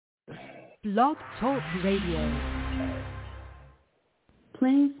Blog Talk Radio.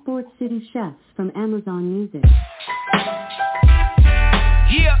 Playing Sports City Chefs from Amazon Music.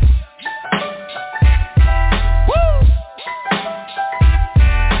 Yeah. Woo.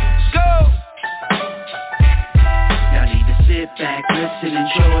 Let's go. Y'all need to sit back, listen,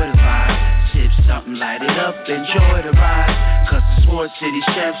 enjoy the vibe. Sip something, light it up, enjoy the ride. Cause the Sports City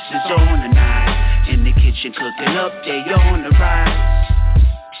Chefs is on tonight. In the kitchen cooking up, they on the rise.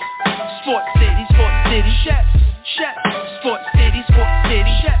 Sports City Chefs, Chefs. Sports City Chefs,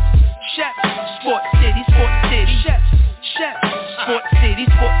 Chefs. Sports City Chefs, Chefs. Sports City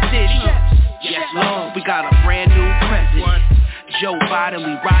Chefs. Yes, Lord, we got a brand new president. Joe Biden,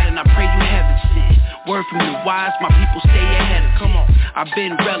 we riding, I pray you heaven sent. Word from the wise, my people stay ahead of. Come on, I've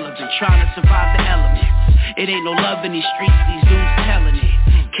been relevant, trying to survive the elements. It ain't no love in these streets, these dudes telling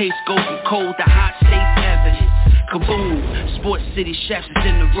it. Case go from cold to hot, states evidence. Kaboom, Sports City Chefs is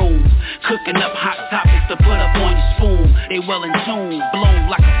in the room. Cooking up hot topics to put up on your spoon. They well in tune, bloom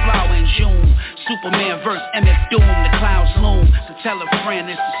like a flower in June. Superman verse MF Doom, the clouds loom. So tell a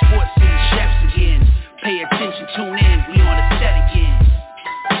friend it's the Sports City Chefs again. Pay attention, tune in, we on the set again.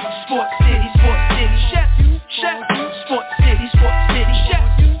 Sports City Chefs, Chefs. Sports City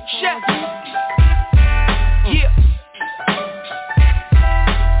Chefs, Chefs. Yeah.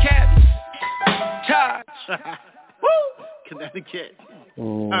 Cabby, Taj. Woo! Connecticut.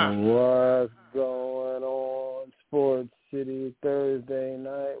 What's going on? Sports City Thursday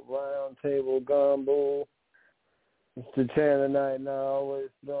night, RoundTable Gumbo. It's the Chandler night now. Always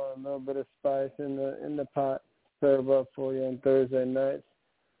throwing a little bit of spice in the pot. Serve up for you on Thursday nights.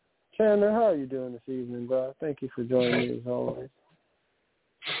 Chandler, how are you doing this evening, bro? Thank you for joining me as always.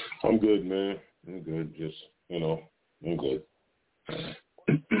 I'm good, man. I'm good. Just, I'm good.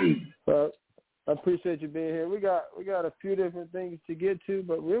 Well, I appreciate you being here. We got a few different things to get to,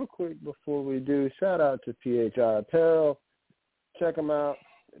 but real quick before we do, shout out to PHI Apparel. Check them out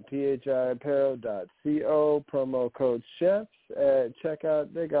at phiapparel.co, promo code CHEFS at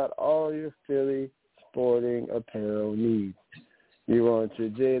checkout. They got all your Philly sporting apparel needs. You want your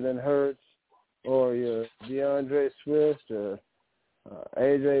Jalen Hurts or your DeAndre Swift or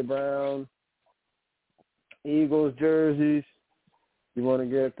A.J. Brown, Eagles jerseys. You want to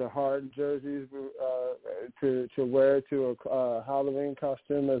get the Harden jerseys to wear to a Halloween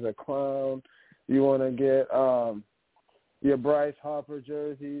costume as a clown. You want to get your Bryce Harper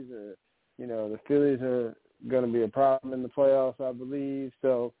jerseys. The Phillies are going to be a problem in the playoffs, I believe.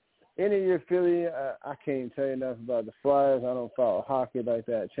 So any of your Philly, I can't tell you enough about the Flyers. I don't follow hockey like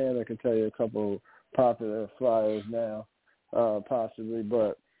that. Chandler can tell you a couple popular Flyers now, possibly.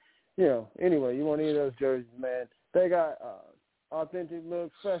 But, anyway, you want any of those jerseys, man. They got authentic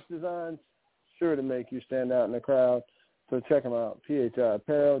looks, fresh designs, sure to make you stand out in the crowd. So check them out,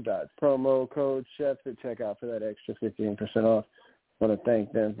 phiapparel.promo code CHEFS at checkout for that extra 15% off. I want to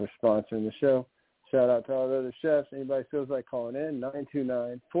thank them for sponsoring the show. Shout out to all the other chefs. Anybody feels like calling in,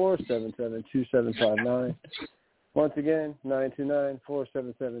 929-477-2759. Once again,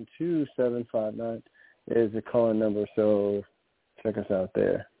 929-477-2759 is the calling number, so check us out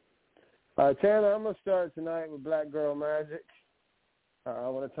there. Chandler, I'm going to start tonight with Black Girl Magic. I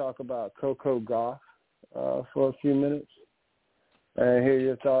want to talk about COCO Golf for a few minutes and hear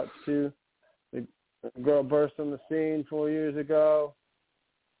your thoughts, too. The girl burst on the scene 4 years ago.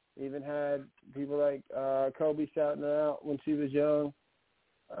 Even had people like Kobe shouting her out when she was young,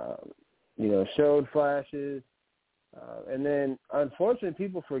 showed flashes. And then, unfortunately,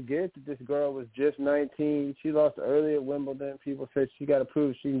 people forget that this girl was just 19. She lost early at Wimbledon. People said she got to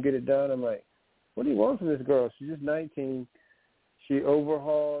prove she can get it done. I'm like, what do you want from this girl? She's just 19. She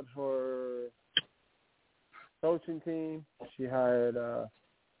overhauled her coaching team. She hired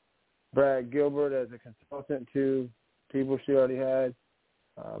Brad Gilbert as a consultant to people she already had.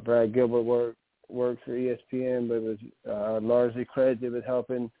 Brad Gilbert worked for ESPN, but was largely credited with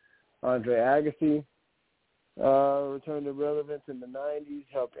helping Andre Agassi return to relevance in the 90s,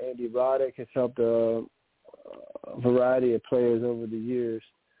 helped Andy Roddick, has helped a variety of players over the years.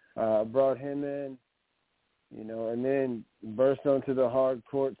 Brought him in, and then burst onto the hard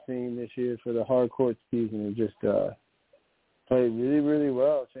court scene this year for the hard court season and just played really, really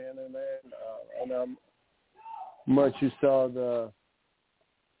well, Chandler, man. I know how much you saw the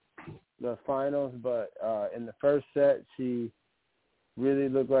finals, but in the first set, she really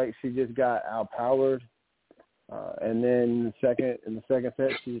looked like she just got outpowered. And then in the second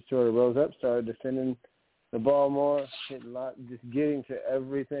set, she just sort of rose up, started defending the ball more, hit a lot, just getting to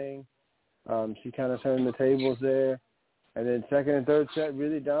everything. She kind of turned the tables there. And then second and third set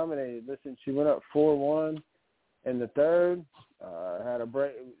really dominated. Listen, she went up 4-1 in the third, had a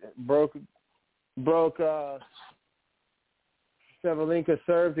broke Sabalenka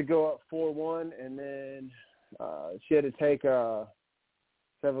serve to go up 4-1, and then she had to take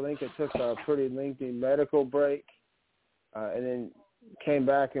Sabalenka took a pretty lengthy medical break, and then came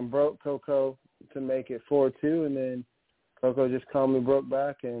back and broke COCO to make it 4-2, and then COCO just calmly broke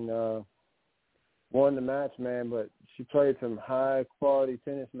back and won the match, man. But she played some high-quality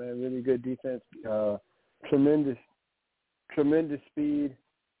tennis, man, really good defense, tremendous speed,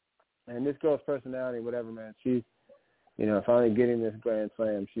 and this girl's personality, whatever, man, she's, finally getting this Grand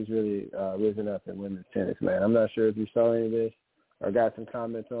Slam. She's really risen up in women's tennis, man. I'm not sure if you saw any of this or got some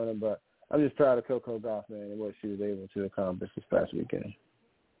comments on it, but I'm just proud of COCO Gauff, man, and what she was able to accomplish this past weekend.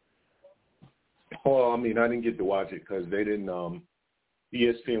 Well, I mean, I didn't get to watch it because they didn't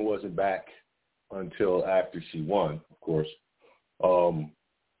ESPN wasn't back until after she won, of course.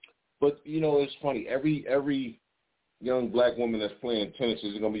 But, it's funny. Every young black woman that's playing tennis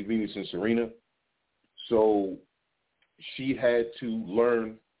is going to be Venus and Serena. So she had to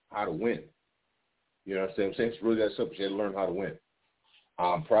learn how to win. You know what I'm saying? It's really that simple. She had to learn how to win.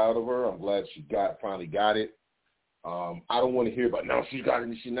 I'm proud of her. I'm glad she finally got it. I don't want to hear about, now she's got it.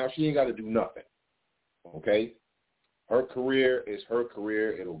 Now she ain't got to do nothing. Okay? Her career is her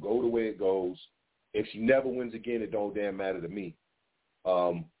career. It'll go the way it goes. If she never wins again, it don't damn matter to me.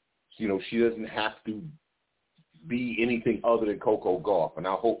 She doesn't have to be anything other than COCO Gauff. And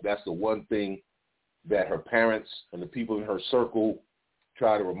I hope that's the one thing that her parents and the people in her circle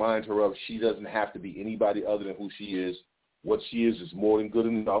try to remind her of. She doesn't have to be anybody other than who she is. What she is more than good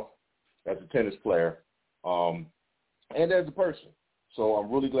enough as a tennis player and as a person. So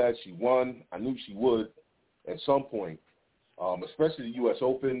I'm really glad she won. I knew she would at some point, especially the U.S.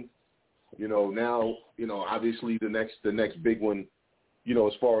 Open. Now, obviously the next big one,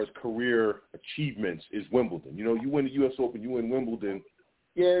 as far as career achievements is Wimbledon. You win the U.S. Open, you win Wimbledon.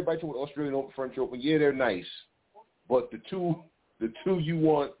 Yeah, everybody told Australian Open, French Open. Yeah, they're nice. But the two you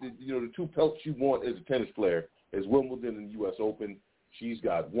want, the two pelts you want as a tennis player is Wimbledon and U.S. Open. She's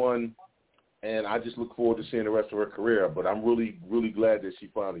got one, and I just look forward to seeing the rest of her career. But I'm really, really glad that she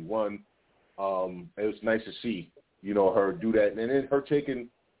finally won. It was nice to see, her do that. And then her taking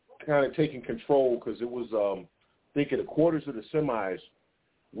control, because it was, I think, at the quarters of the semis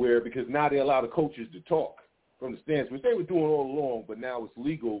because now they allow the coaches to talk from the stands, which they were doing all along, but now it's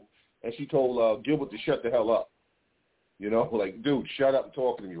legal. And she told Gilbert to shut the hell up. Like, dude, shut up and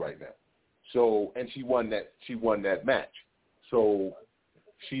talk to me right now. So, and she won that match. So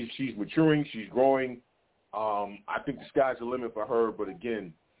she's maturing, she's growing. I think the sky's the limit for her, but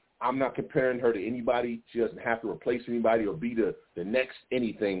again, I'm not comparing her to anybody. She doesn't have to replace anybody or be the next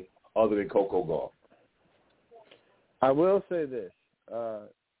anything other than COCO Gauff. I will say this.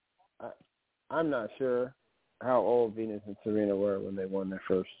 I'm not sure how old Venus and Serena were when they won their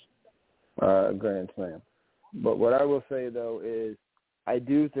first Grand Slam. But what I will say, though, is I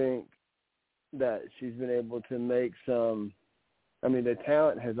do think that she's been able to make the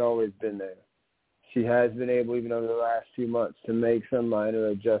talent has always been there. She has been able, even over the last 2 months, to make some minor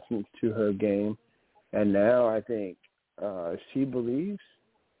adjustments to her game. And now I think she believes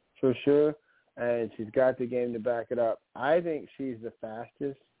for sure, and she's got the game to back it up. I think she's the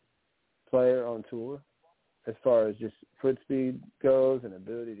fastest player on tour as far as just foot speed goes and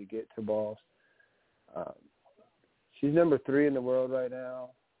ability to get to balls. She's number 3 in the world right now,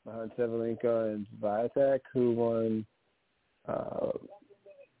 behind Sabalenka and Swiatek, who won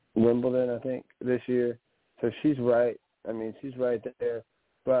Wimbledon, I think, this year. So she's right. She's right there.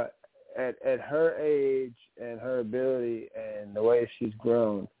 But at her age and her ability and the way she's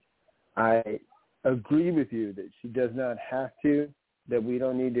grown, I agree with you that she does not have to, that we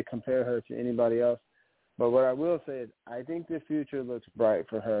don't need to compare her to anybody else. But what I will say is I think the future looks bright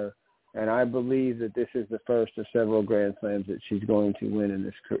for her, and I believe that this is the first of several Grand Slams that she's going to win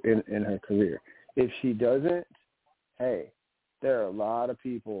in her career. If she doesn't, hey, there are a lot of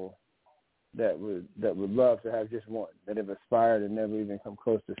people that would love to have just one, that have aspired and never even come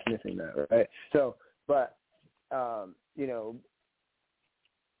close to sniffing that, right? So, but,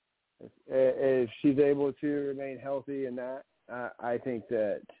 if she's able to remain healthy in that, I think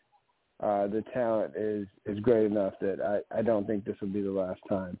that the talent is great enough that I don't think this will be the last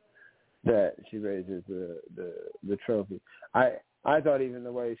time that she raises the trophy. I thought even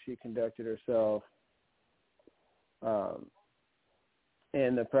the way she conducted herself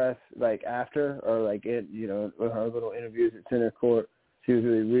in the press, like after, or like her little interviews at center court, she was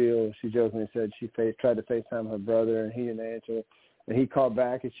really real. She jokingly said she tried to FaceTime her brother and he didn't answer, and he called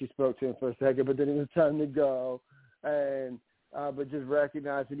back and she spoke to him for a second, but then it was time to go, and but just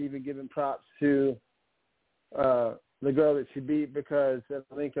recognizing, even giving props to the girl that she beat, because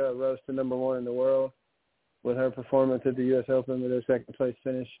Sabalenka rose to number 1 in the world with her performance at the U.S. Open with her second place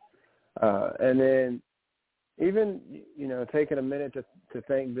finish. And then even, taking a minute to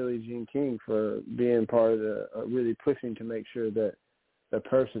thank Billie Jean King for being part of the really pushing to make sure that the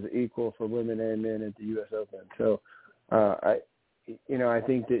purse is equal for women and men at the U.S. Open. So I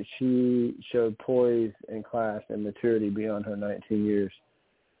think that she showed poise and class and maturity beyond her 19 years.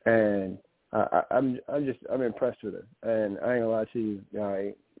 And I'm impressed with her. And I ain't gonna lie to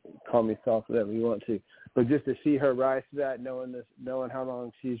you, call me soft, whatever you want to, but just to see her rise to that, knowing how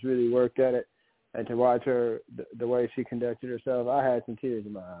long she's really worked at it, and to watch her the way she conducted herself, I had some tears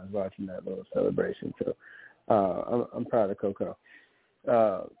in my eyes watching that little celebration. So I'm proud of Coco.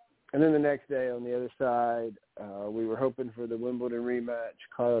 And then the next day on the other side, we were hoping for the Wimbledon rematch.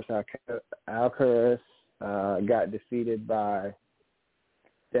 Carlos Alcaraz got defeated by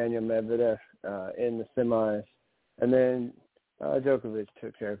Daniel Medvedev in the semis. And then Djokovic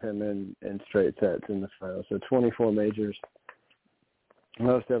took care of him in straight sets in the final. So 24 majors,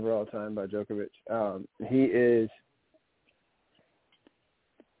 most ever all time by Djokovic.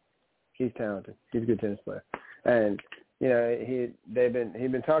 He's talented. He's a good tennis player. And he'd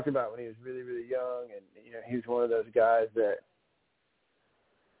been talked about when he was really, really young, and he was one of those guys that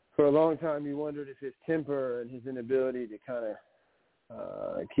for a long time you wondered if his temper and his inability to kind of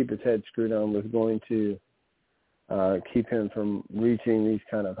keep his head screwed on was going to keep him from reaching these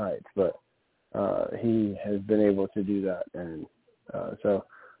kind of heights. But he has been able to do that, and so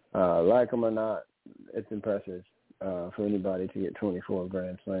like him or not, it's impressive for anybody to get 24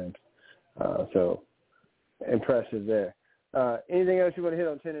 Grand Slams. So impressive there. Anything else you want to hit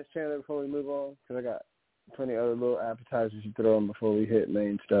on tennis, Chandler, before we move on? Because I got plenty of other little appetizers to throw in before we hit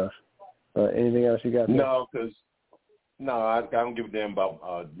main stuff. Anything else you got there? I don't give a damn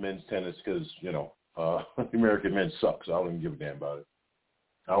about men's tennis because, the American men suck, so I don't even give a damn about it.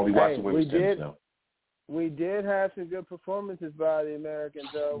 I only watch the women's tennis now. We did have some good performances by the Americans,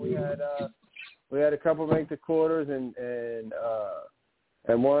 though. We had a couple make the quarters, and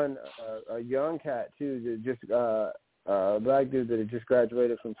one a young cat too, that just a black dude that had just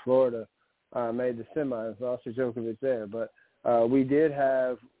graduated from Florida, made the semis. Lost to Djokovic there, but we did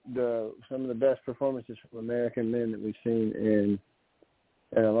have some of the best performances from American men that we've seen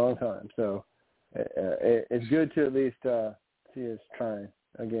in a long time. So it's good to at least see us trying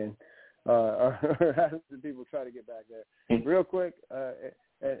again, or have the people try to get back there. Real quick,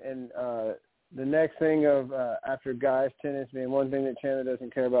 the next thing of after guys tennis being one thing that Chandler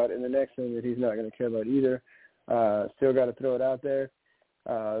doesn't care about, and the next thing that he's not going to care about either, still got to throw it out there.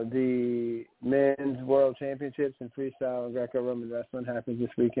 The men's world championships in freestyle and Greco-Roman wrestling happens this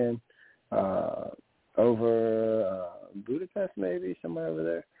weekend over Budapest, maybe somewhere over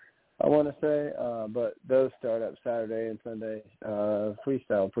there, I want to say. But those start up Saturday and Sunday.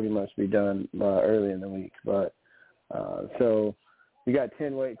 Freestyle will pretty much be done early in the week. But so you got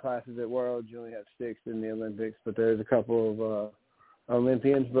 10 weight classes at Worlds. You only have 6 in the Olympics, but there's a couple of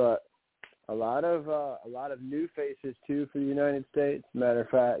Olympians. But a lot of new faces too for the United States. Matter of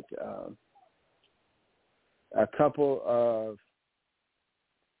fact, a couple of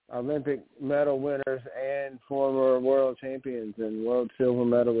Olympic medal winners and former world champions and world silver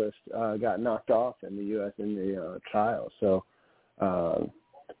medalists got knocked off in the U.S. in the trials. So a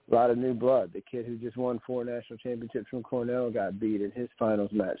lot of new blood. The kid who just won 4 national championships from Cornell got beat in his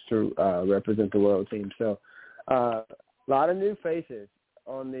finals match to represent the world team. So a lot of new faces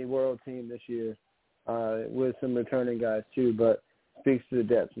on the world team this year with some returning guys too, but speaks to the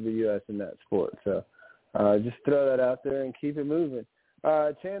depth of the U.S. in that sport. So just throw that out there and keep it moving.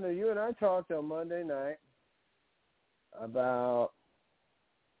 Chandler, you and I talked on Monday night about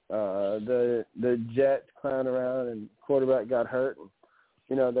the Jets clown around and quarterback got hurt. And,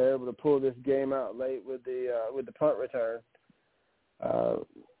 they're able to pull this game out late with the punt return.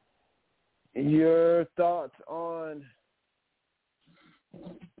 Your thoughts on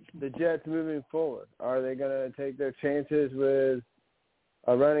the Jets moving forward? Are they going to take their chances with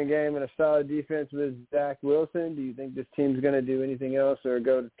a running game and a solid defense with Zach Wilson? Do you think this team's going to do anything else or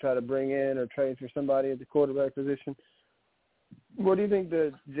go to try to bring in or trade for somebody at the quarterback position? What do you think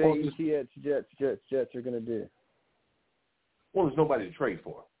the Jets are going to do? Well, there's nobody to trade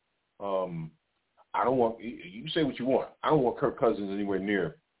for. I don't want – you say what you want. I don't want Kirk Cousins anywhere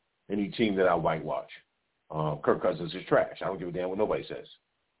near any team that I whitewash. Kirk Cousins is trash. I don't give a damn what nobody says.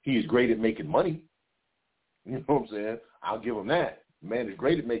 He is great at making money. You know what I'm saying? I'll give him that. The man is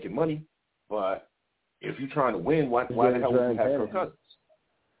great at making money, but if you're trying to win, why the hell would you have Kirk Cousins?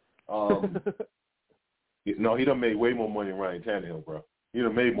 No, he done made way more money than Ryan Tannehill, bro. He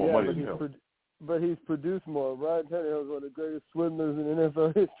done made more money than him. but he's produced more. Ryan Tannehill is one of the greatest swindlers in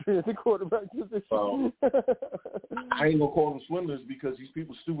NFL history at the quarterback position. I ain't gonna call them swindlers because these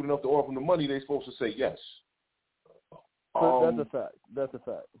people stupid enough to offer them the money. They're supposed to say yes. That's a fact. That's a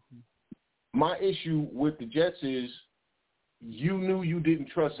fact. My issue with the Jets is you knew you didn't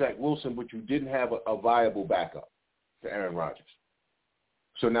trust Zach Wilson, but you didn't have a viable backup for Aaron Rodgers.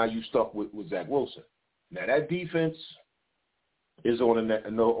 So now you stuck with Zach Wilson. Now that defense is on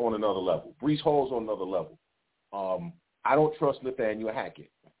another level. Breece Hall's on another level. I don't trust Nathaniel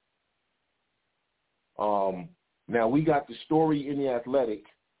Hackett. Now we got the story in The Athletic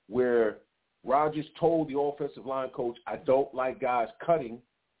where Rodgers told the offensive line coach, I don't like guys cutting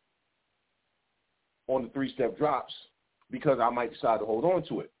on the three-step drops because I might decide to hold on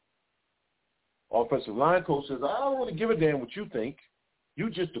to it. Offensive line coach says, I don't want to give a damn what you think. You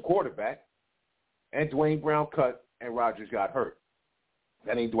just the quarterback. And Dwayne Brown cut, and Rodgers got hurt.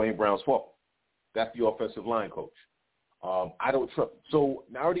 That ain't Dwayne Brown's fault. That's the offensive line coach. I don't trust. So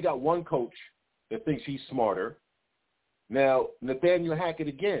I already got one coach that thinks he's smarter. Now, Nathaniel Hackett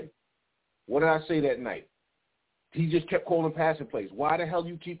again. What did I say that night? He just kept calling passing plays. Why the hell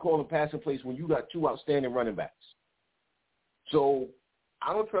you keep calling passing plays when you got two outstanding running backs? So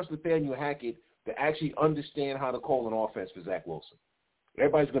I don't trust Nathaniel Hackett to actually understand how to call an offense for Zach Wilson.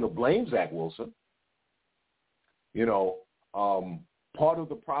 Everybody's going to blame Zach Wilson. You know, part of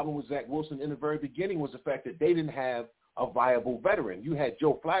the problem with Zach Wilson in the very beginning was the fact that they didn't have a viable veteran. You had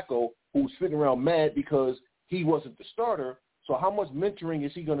Joe Flacco, who was sitting around mad because he wasn't the starter. So how much mentoring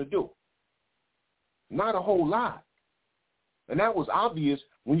is he going to do? Not a whole lot. And that was obvious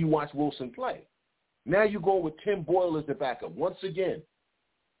when you watch Wilson play. Now you go with Tim Boyle as the backup. Once again,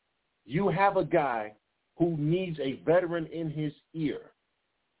 you have a guy who needs a veteran in his ear.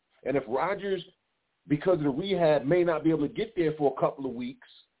 And if Rodgers, because of the rehab, may not be able to get there for a couple of weeks,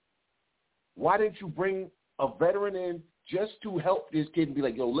 why didn't you bring a veteran in just to help this kid and be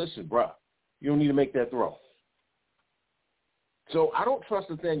like, yo, listen, bro, you don't need to make that throw. So I don't trust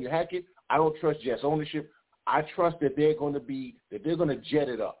Nathaniel Hackett. I don't trust Jets ownership. I trust that they're going to jet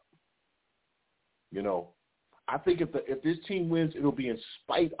it up. You know, I think if this team wins, it'll be in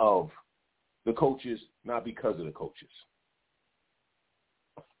spite of the coaches, not because of the coaches.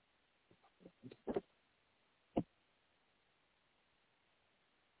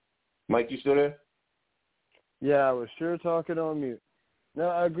 Mike, you still there? Yeah, I was sure talking on mute. No,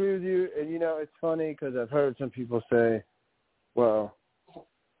 I agree with you. And, you know, it's funny because I've heard some people say, well,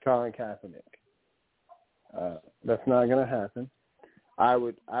 Colin Kaepernick. That's not going to happen. I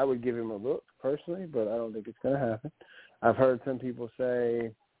would give him a look personally, but I don't think it's going to happen. I've heard some people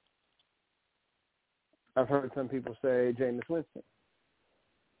say Jameis Winston.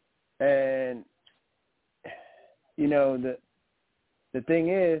 And, you know, the thing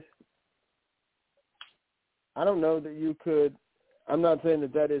is, I don't know that you could – I'm not saying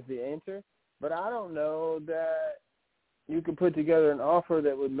that is the answer, but I don't know that you could put together an offer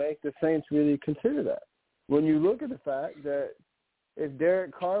that would make the Saints really consider that. When you look at the fact that if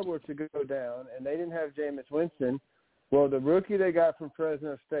Derek Carr were to go down and they didn't have Jameis Winston, well, the rookie they got from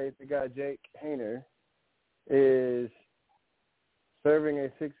Fresno State, the guy Jake Hayner, is serving a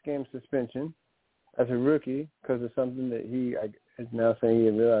 6-game suspension as a rookie because of something that he is now saying he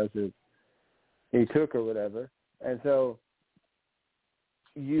realizes he took or whatever. And so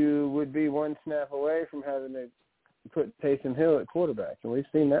you would be one snap away from having to put Taysom Hill at quarterback, and we've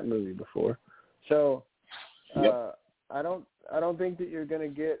seen that movie before. So I don't think that you're going to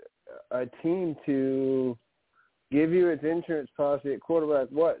get a team to give you its insurance policy at quarterback.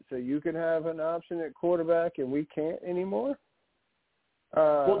 What? So you can have an option at quarterback and we can't anymore?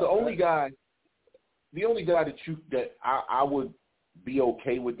 Well, the only guy that I would be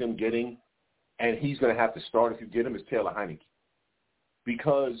okay with them getting, and he's going to have to start if you get him, is Taylor Heineke,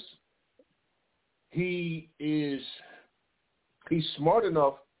 because he's smart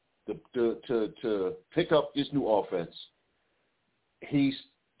enough to pick up this new offense. He's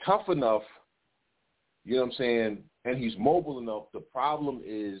tough enough, you know what I'm saying, and he's mobile enough. The problem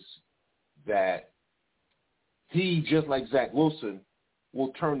is that he, just like Zach Wilson,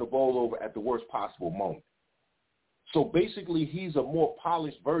 will turn the ball over at the worst possible moment. So basically, he's a more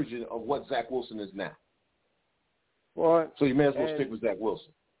polished version of what Zach Wilson is now. Well, so you may as well stick with Zach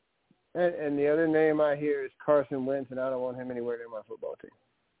Wilson. And the other name I hear is Carson Wentz, and I don't want him anywhere near my football team.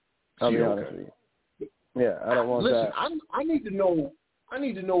 I'll be honest with you. Yeah, I don't want that. I need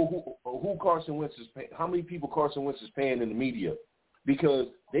to know who Carson Wentz is paying, how many people Carson Wentz is paying in the media, because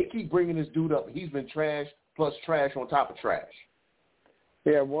they keep bringing this dude up. He's been trash plus trash on top of trash.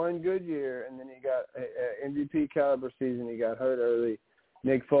 He had one good year, and then he got an MVP caliber season. He got hurt early,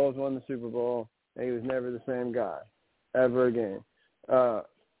 Nick Foles won the Super Bowl, and he was never the same guy ever again.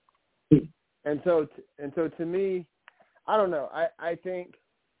 And so to me, I don't know. I think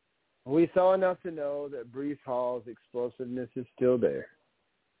we saw enough to know that Breece Hall's explosiveness is still there.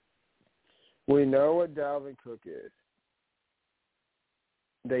 We know what Dalvin Cook is.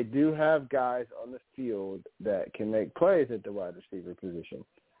 They do have guys on the field that can make plays at the wide receiver position.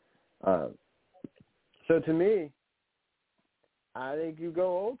 So to me, I think you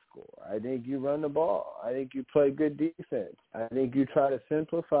go old school. I think you run the ball. I think you play good defense. I think you try to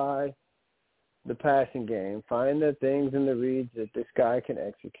simplify the passing game, find the things in the reads that this guy can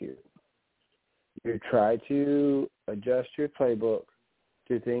execute. You try to adjust your playbook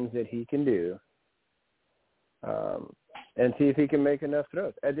to things that he can do, and see if he can make enough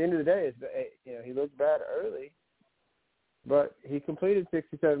throws. At the end of the day, he looked bad early, but he completed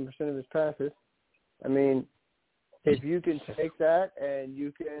 67% of his passes. I mean, if you can take that and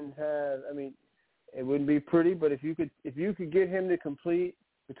you can have, I mean, it wouldn't be pretty, but if you could get him to complete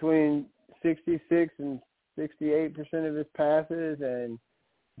between 66 and 68% of his passes and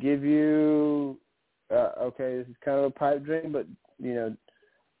give you, okay, this is kind of a pipe dream, but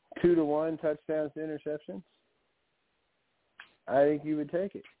 2-to-1 touchdowns to interceptions, I think you would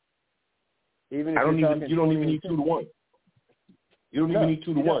take it. Even if you don't even need 2-to-1. You don't even need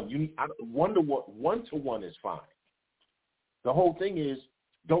 2-to-1. You need 1-to-1. 1-to-1 is fine. The whole thing is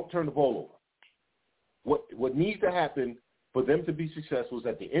don't turn the ball over. What needs to happen for them to be successful is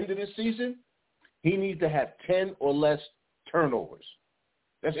at the end of this season, he needs to have 10 or less turnovers.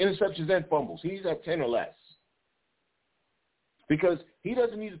 That's interceptions and fumbles. He needs to have 10 or less. Because he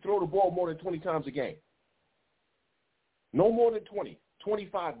doesn't need to throw the ball more than 20 times a game. No more than 20.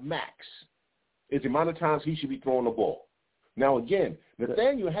 25 max is the amount of times he should be throwing the ball. Now, again,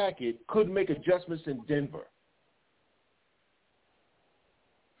 Nathaniel Hackett could make adjustments in Denver.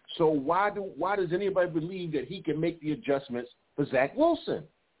 So why does anybody believe that he can make the adjustments for Zach Wilson?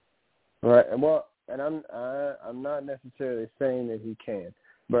 Right. Well, and I'm not necessarily saying that he can,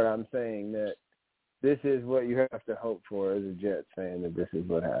 but I'm saying that this is what you have to hope for as a Jets fan, that this is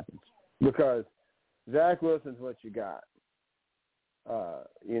what happens. Because Zach Wilson's what you got.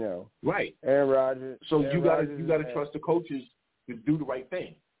 Right. Aaron Rodgers. So you got to trust the coaches to do the right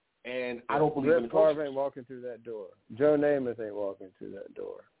thing. And I don't believe in the coaches. Brett Favre ain't walking through that door. Joe Namath ain't walking through that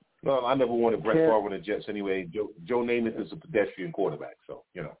door. No, I never wanted Brett Favre on the Jets anyway. Joe Namath is a pedestrian quarterback, so,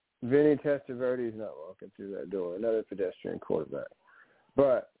 Vinny Testaverde's not walking through that door. Another pedestrian quarterback.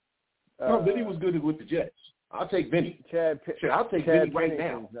 But no, Vinny was good with the Jets. I'll take Vinny. I'll take Vinny right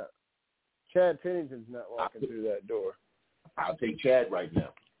now. Chad Pennington's not walking through that door. I'll take Chad right now,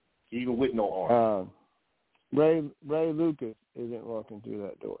 even with no arm. Ray Lucas isn't walking through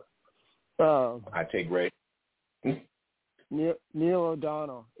that door. I take Ray. Neil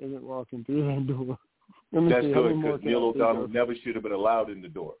O'Donnell isn't walking through that door. That's good, because Neil O'Donnell never should have been allowed in the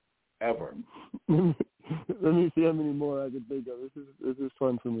door, ever. Let me see how many more I can think of. This is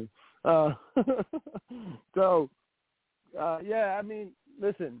fun for me.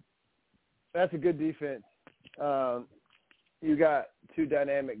 Listen, that's a good defense. You got two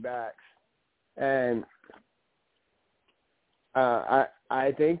dynamic backs, and I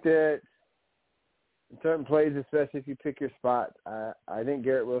think that in certain plays, especially if you pick your spots, I think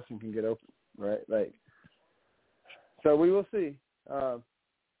Garrett Wilson can get open, right? So we will see.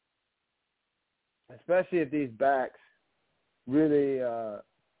 Especially if these backs really,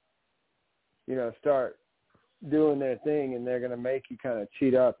 start doing their thing, and they're going to make you kind of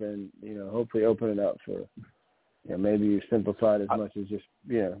cheat up and, hopefully open it up for, maybe you simplify it as much as just,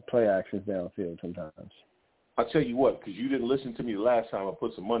 play actions downfield sometimes. I'll tell you what, because you didn't listen to me the last time I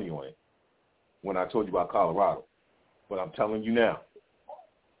put some money on it when I told you about Colorado. But I'm telling you now,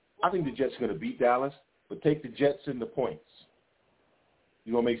 I think the Jets are going to beat Dallas, but take the Jets in the points.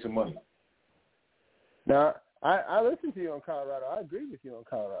 You're going to make some money. Now, I listened to you on Colorado. I agree with you on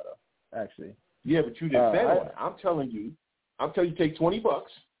Colorado, actually. Yeah, but you didn't bet on it. I'm telling you, take $20,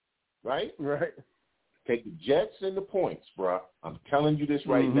 right? Right. Take the Jets and the points, bro. I'm telling you this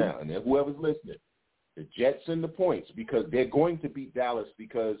right now, and whoever's listening, the Jets and the points, because they're going to beat Dallas,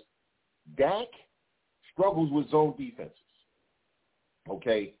 because Dak struggles with zone defenses.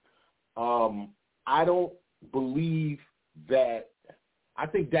 Okay? I don't believe that. I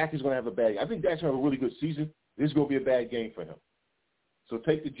think Dak is going to have a bad game. I think Dak's going to have a really good season. This is going to be a bad game for him. So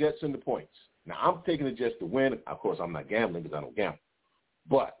take the Jets and the points. Now, I'm taking the Jets to win. Of course, I'm not gambling because I don't gamble.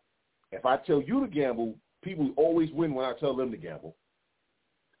 But if I tell you to gamble, people always win when I tell them to gamble.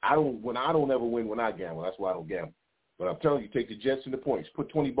 When I don't ever win when I gamble. That's why I don't gamble. But I'm telling you, take the Jets and the points.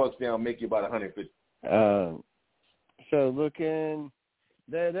 Put $20 down, make you about $150. So looking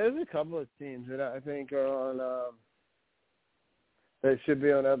There's a couple of teams that I think are on that should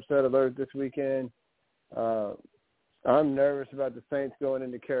be on upset alert this weekend. I'm nervous about the Saints going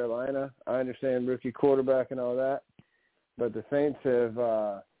into Carolina. I understand rookie quarterback and all that, but the Saints have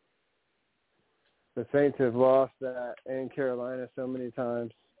lost that in Carolina so many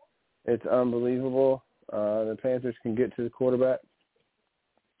times. It's unbelievable. The Panthers can get to the quarterback.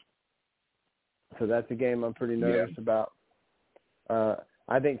 So that's a game I'm pretty nervous about.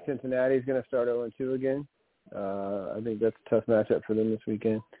 I think Cincinnati's going to start 0-2 again. I think that's a tough matchup for them this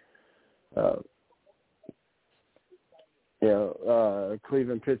weekend.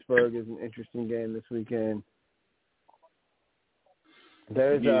 Cleveland-Pittsburgh is an interesting game this weekend.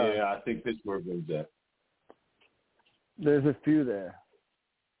 I think Pittsburgh wins that. There's a few there.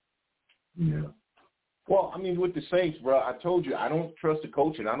 Yeah. Well, I mean, with the Saints, bro, I told you, I don't trust the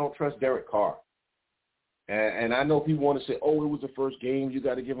coach and I don't trust Derek Carr. And I know people want to say, oh, it was the first game. You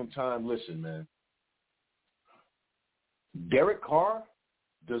got to give him time. Listen, man. Derek Carr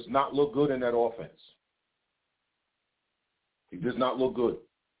does not look good in that offense. He does not look good.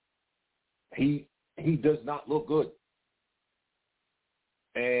 He does not look good.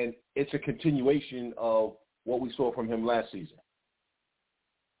 And it's a continuation of what we saw from him last season.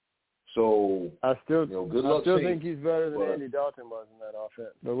 So I still think he's better than Andy Dalton was in that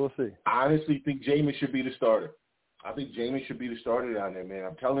offense, but we'll see. I honestly think Jameis should be the starter. I think Jameis should be the starter down there, man.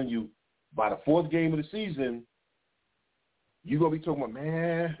 I'm telling you, by the fourth game of the season, you're going to be talking about,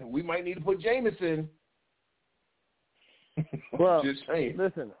 man, we might need to put Jameis in. Well, just saying.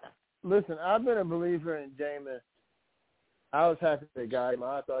 Listen, I've been a believer in Jameis. I was happy they got him.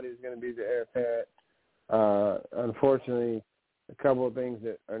 I thought he was going to be the heir apparent. Unfortunately, a couple of things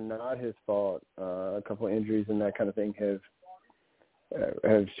that are not his fault, a couple of injuries and that kind of thing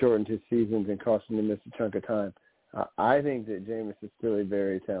have shortened his seasons and cost him to miss a chunk of time. I think that Jameis is still a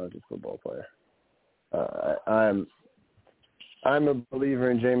very talented football player. I'm a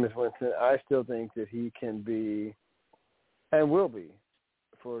believer in Jameis Winston. I still think that he can be and will be,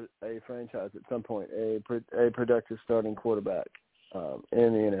 for a franchise at some point, a productive starting quarterback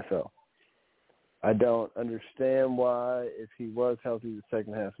in the NFL. I don't understand why, if he was healthy the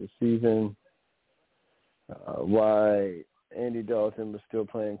second half of the season, why Andy Dalton was still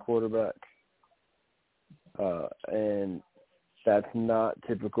playing quarterback. And that's not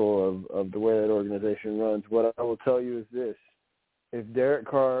typical of the way that organization runs. What I will tell you is this. If Derek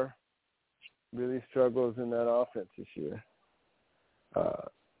Carr really struggles in that offense this year,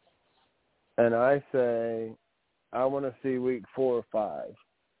 and I say I want to see week 4 or 5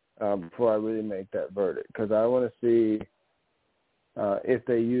 before I really make that verdict, because I want to see if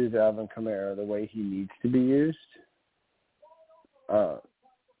they use Alvin Kamara the way he needs to be used.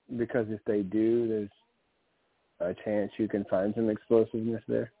 Because if they do, there's a chance you can find some explosiveness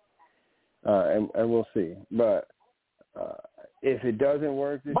there, and we'll see. But if it doesn't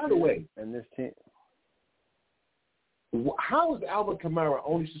work this year, by the way, and this team, how is Alvin Kamara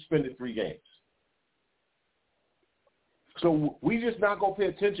only suspended 3 games? So we just not gonna pay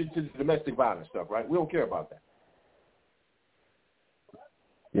attention to the domestic violence stuff, right? We don't care about that.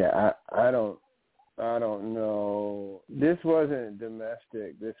 Yeah, I don't know. This wasn't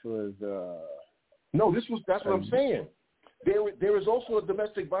domestic. This was. No, that's what I'm saying. There is also a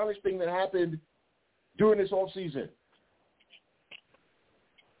domestic violence thing that happened during this off season.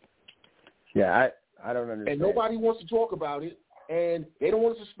 Yeah, I don't understand. And nobody wants to talk about it, and they don't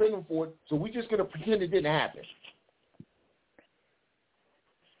want to suspend him for it, so we're just going to pretend it didn't happen.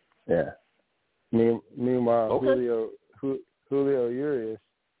 Yeah. Meanwhile, okay. Julio Urias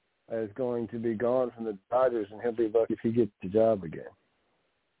is going to be gone from the Dodgers, and he'll be lucky if he gets the job again.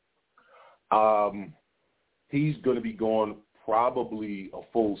 He's going to be gone probably a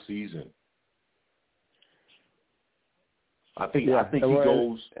full season. I think he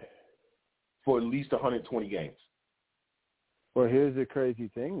goes for at least 120 games. Well, here's the crazy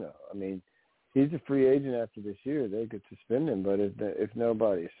thing, though. I mean, he's a free agent after this year. They could suspend him, but if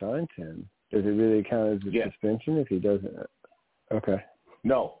nobody signs him, does it really count as a suspension if he doesn't? Okay.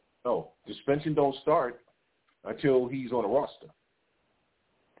 No. Suspension don't start until he's on a roster.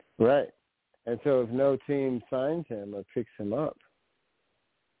 Right. And so if no team signs him or picks him up,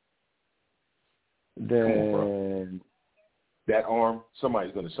 then that arm,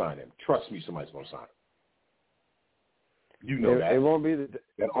 somebody's going to sign him. Trust me, somebody's going to sign him. You know that. It won't be the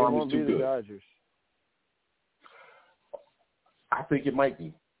Dodgers. I think it might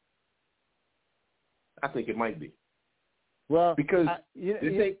be. Well, because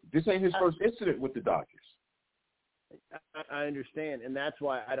this ain't his first incident with the Dodgers. I understand, and that's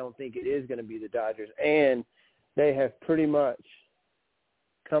why I don't think it is going to be the Dodgers. And they have pretty much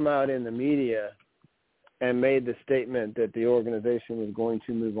come out in the media and made the statement that the organization was going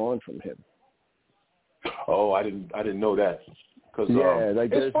to move on from him. Oh, I didn't know that. Cause,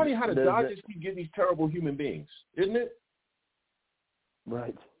 it's funny how the Dodgers keep getting these terrible human beings, isn't it?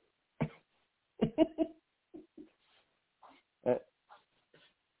 Right.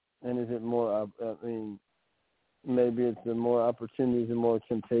 And is it more, maybe it's the more opportunities and more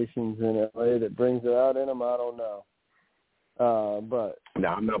temptations in LA that brings it out in them. I don't know. But no,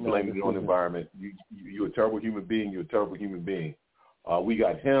 I'm not blaming you on the environment. You're a terrible human being. You're a terrible human being. We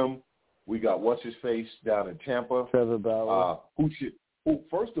got him. We got what's his face down in Tampa. Trevor Bauer. Who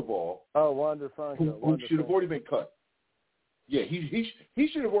first of all, Wander Franco. Who should have already been cut. Yeah, he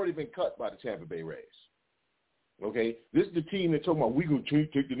should have already been cut by the Tampa Bay Rays. Okay, this is the team that's talking about we're going to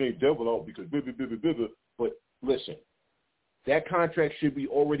take the name Devil out because blah, blah, blah, blah, blah. But listen, that contract should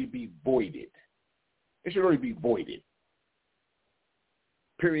already be voided. It should already be voided.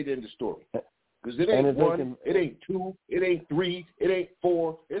 Period. End of story. Because it ain't one, it ain't two, it ain't three, it ain't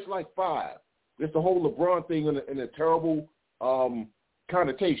four. It's like 5. It's the whole LeBron thing in a terrible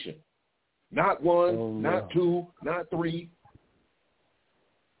connotation. Not one, not 2, not 3.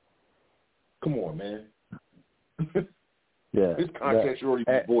 Come on, man. Yeah, this contract should already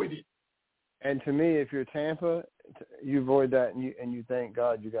be voided. And to me, if you're Tampa, you void that and you thank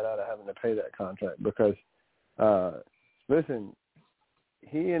God you got out of having to pay that contract because, listen,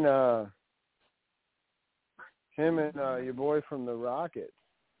 he and him and your boy from the Rockets,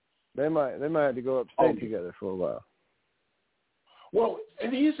 they might have to go upstate together for a while. Well,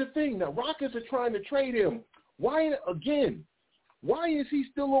 and here's the thing: now Rockets are trying to trade him. Why is he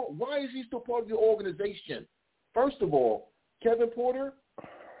still part of the organization? First of all, Kevin Porter,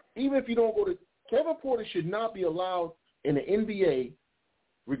 even if you don't go to Kevin Porter should not be allowed in the NBA,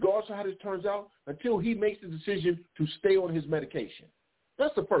 regardless of how this turns out, until he makes the decision to stay on his medication.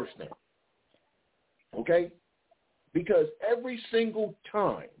 That's the first thing. Okay? Because every single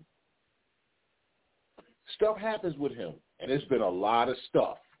time stuff happens with him, and there's been a lot of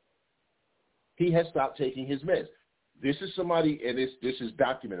stuff, he has stopped taking his meds. This is somebody, and this is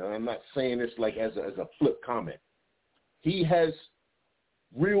documented, and I'm not saying this like as a flip comment. He has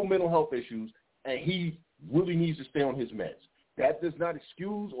real mental health issues, and he really needs to stay on his meds. That does not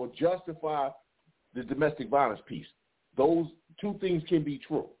excuse or justify the domestic violence piece. Those two things can be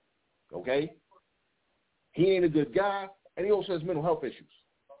true, okay? He ain't a good guy, and he also has mental health issues.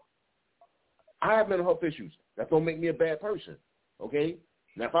 I have mental health issues. That don't make me a bad person, okay?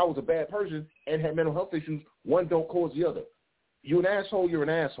 Now, if I was a bad person and had mental health issues, one don't cause the other. You're an asshole, you're an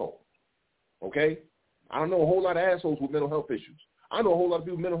asshole, okay? I don't know a whole lot of assholes with mental health issues. I know a whole lot of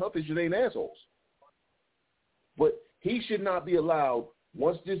people with mental health issues ain't assholes. But he should not be allowed,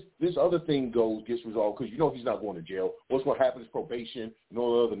 once this other thing gets resolved, because you know he's not going to jail. What's going to happen is probation and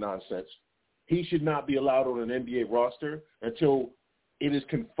all the other nonsense. He should not be allowed on an NBA roster until it is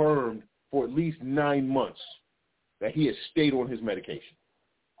confirmed for at least 9 months that he has stayed on his medication.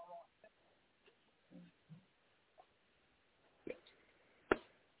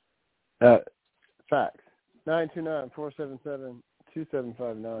 Facts.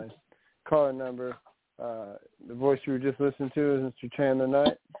 929-477-2759. Caller number. The voice you were just listening to is Mr. Chandler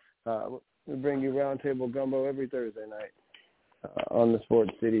Knight. We bring you RoundTable Gumbo every Thursday night on the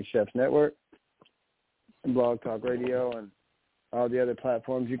Sports City Chefs Network, and Blog Talk Radio, and all the other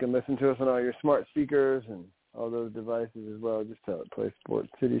platforms. You can listen to us on all your smart speakers and all those devices as well. Just tell it, play Sports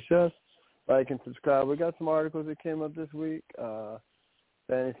City Chefs. Like and subscribe. We got some articles that came up this week.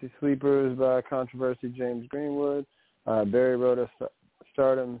 Fantasy Sleepers by Controversy James Greenwood. Barry wrote a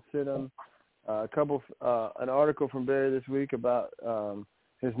Stardom Situm. An article from Barry this week about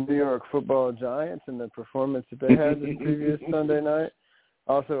his New York Football Giants and the performance that they had this previous Sunday night.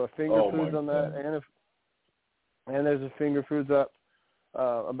 Also a finger foods on that, and there's a finger foods up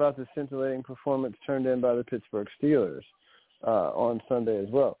about the scintillating performance turned in by the Pittsburgh Steelers on Sunday as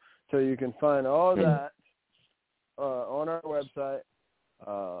well. So you can find all that on our website,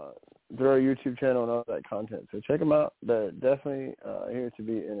 through our YouTube channel and all that content. So check them out. They're definitely here to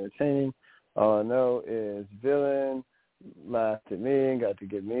be entertaining. All I know is Villain laughed at me and got to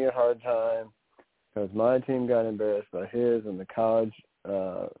give me a hard time because my team got embarrassed by his in the college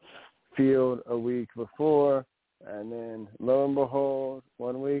field a week before. And then, lo and behold,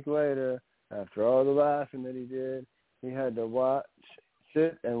 1 week later, after all the laughing that he did, he had to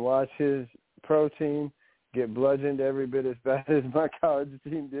sit and watch his pro team get bludgeoned every bit as bad as my college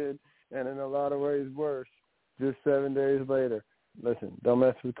team did, and in a lot of ways worse, just 7 days later. Listen, don't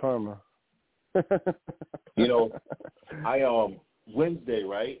mess with karma. You know,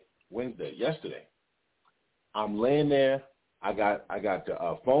 yesterday, I'm laying there I got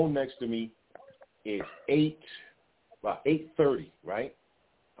the phone next to me. It's about 8:30, right?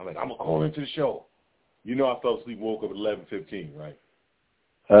 I'm like, I'm gonna call into the show. You know, I fell asleep, woke up at 11:15, right?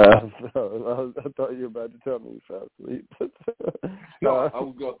 I thought you were about to tell me you fell asleep. No, I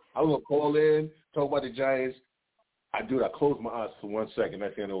was gonna call in, talk about the Giants. I closed my eyes for 1 second.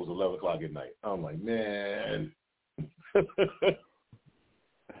 Next thing I know, it was 11 o'clock at night. I'm like, man.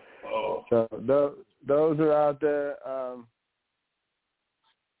 Oh. So those are out there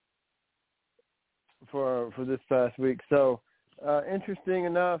for this past week. So interesting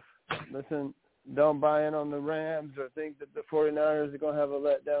enough, listen, don't buy in on the Rams or think that the 49ers are going to have a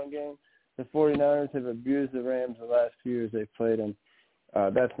letdown game. The 49ers have abused the Rams the last few years they've played them.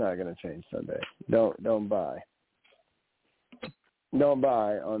 That's not going to change Sunday. Don't buy. Don't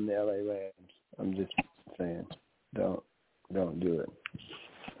buy on the LA Rams. I'm just saying, don't do it.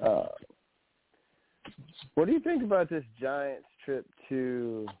 What do you think about this Giants trip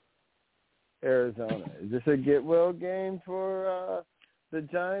to Arizona? Is this a get-well game for the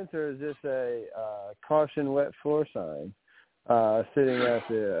Giants, or is this a caution wet floor sign sitting at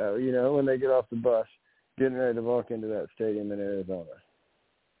the, when they get off the bus, getting ready to walk into that stadium in Arizona?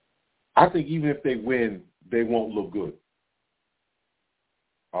 I think even if they win, they won't look good.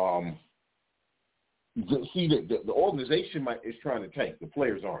 See, the organization is trying to tank. The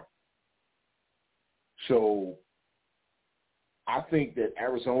players aren't. So I think that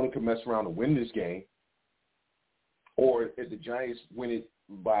Arizona can mess around and win this game, or if the Giants win it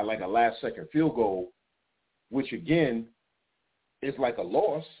by like a last-second field goal, which, again, is like a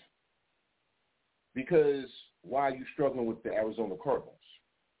loss, because why are you struggling with the Arizona Cardinals?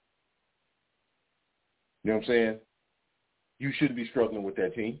 You know what I'm saying? You shouldn't be struggling with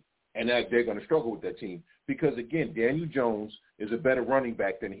that team, and that they're going to struggle with that team because, again, Daniel Jones is a better running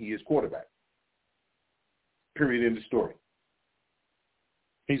back than he is quarterback. Period, end of story.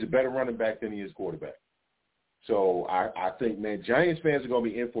 He's a better running back than he is quarterback. So I think, man, Giants fans are going to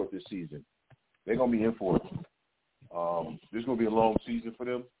be in for it this season. They're going to be in for it. This is going to be a long season for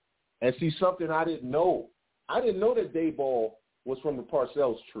them. And see, something I didn't know. I didn't know that Dayball was from the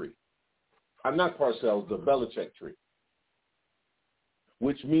Parcells tree. I'm not Parcells, the Belichick tree.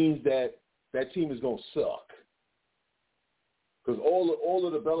 Which means that team is going to suck. Because all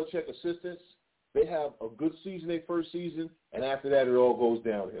of the Belichick assistants, they have a good season their first season, and after that it all goes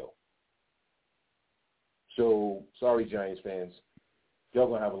downhill. So, sorry, Giants fans. Y'all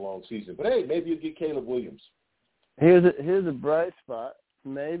going to have a long season. But, hey, maybe you'll get Caleb Williams. Here's a bright spot.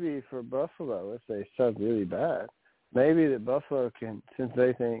 Maybe for Buffalo, if they suck really bad, maybe that Buffalo can, since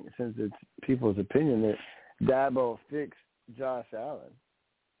it's people's opinion that Dabo fix Josh Allen,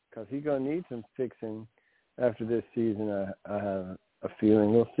 because he's going to need some fixing after this season, I have a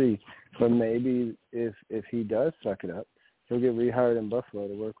feeling. We'll see. But maybe if he does suck it up, he'll get rehired in Buffalo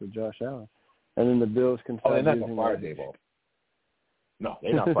to work with Josh Allen. And then the Bills can start they're not using going to fire Dayball. No,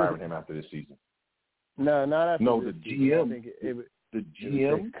 they're not firing him after this season. No, not after this the season. GM. I think it would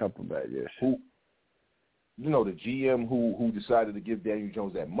take a couple bad years. The GM who decided to give Daniel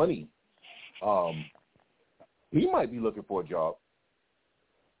Jones that money, he might be looking for a job.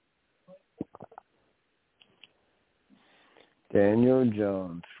 Daniel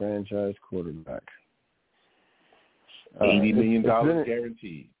Jones, franchise quarterback. $80 million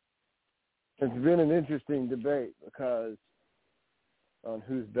guaranteed. It's been an interesting debate because on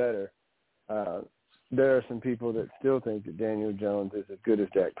who's better. There are some people that still think that Daniel Jones is as good as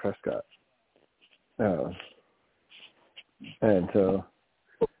Dak Prescott. And so,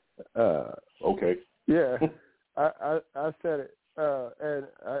 okay. Yeah, I said it, and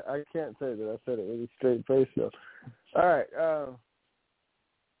I can't say that I said it with a straight face though. All right,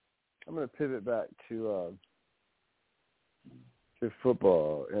 I'm going to pivot back to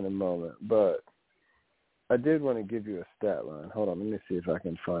football in a moment, but I did want to give you a stat line. Hold on, let me see if I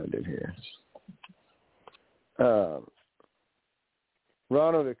can find it here.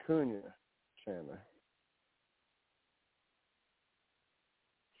 Ronald Acuna, Chandler,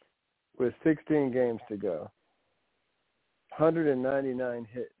 with 16 games to go, 199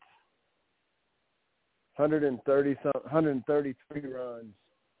 hits, 133 runs,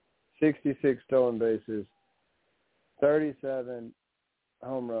 66 stolen bases, 37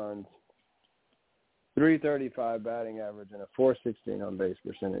 home runs, 335 batting average, and a 416 on base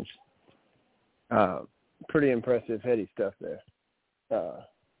percentage. Pretty impressive heady stuff there. I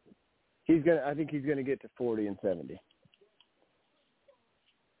think he's gonna get to 40 and 70.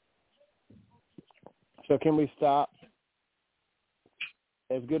 So can we stop?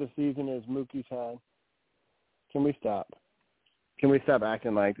 As good a season as Mookie's had, can we stop? Can we stop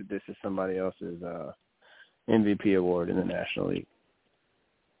acting like that this is somebody else's, MVP award in the National League?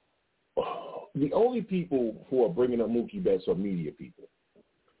 The only people who are bringing up Mookie Betts are media people.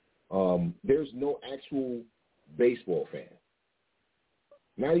 There's no actual baseball fan,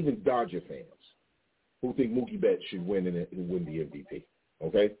 not even Dodger fans, who think Mookie Betts should win the MVP.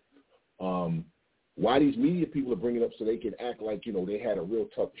 Okay? Why these media people are bringing it up so they can act like, they had a real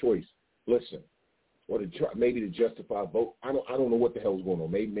tough choice. Listen, or maybe to justify a vote. I don't know what the hell is going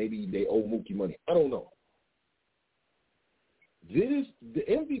on. Maybe they owe Mookie money. I don't know. The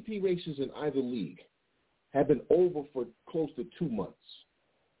MVP races in either league have been over for close to 2 months.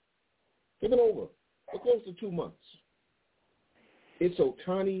 They've been over for close to 2 months. It's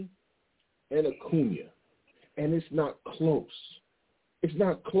Ohtani and Acuna, and it's not close. It's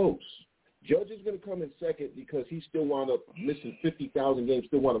not close. Judge is going to come in second because he still wound up missing 50,000 games,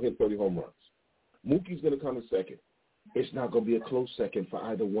 still wound up hitting 30 home runs. Mookie's going to come in second. It's not going to be a close second for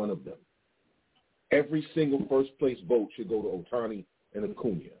either one of them. Every single first-place vote should go to Ohtani and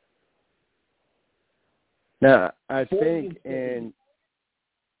Acuna. Now, I think, and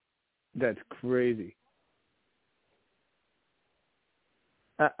that's crazy.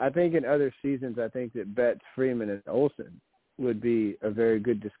 I think in other seasons, I think that Betts, Freeman, and Olsen would be a very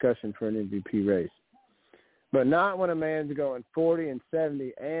good discussion for an MVP race. But not when a man's going 40 and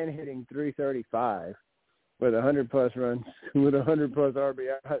 70 and hitting 335 with 100-plus runs, with 100-plus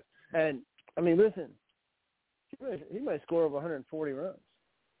RBIs. And, I mean, listen, he might score over 140 runs.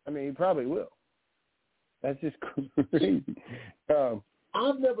 I mean, he probably will. That's just crazy.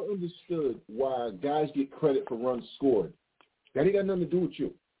 I've never understood why guys get credit for runs scored. That ain't got nothing to do with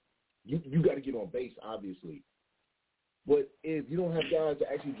you. You got to get on base, obviously. But if you don't have guys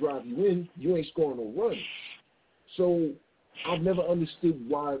to actually drive you in, you ain't scoring no runs. So I've never understood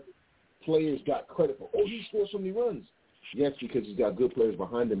why players got credit for, he scored so many runs. Yes, because he's got good players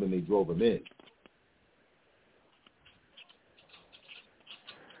behind him and they drove him in.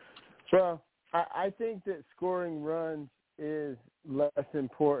 Well, I think that scoring runs is less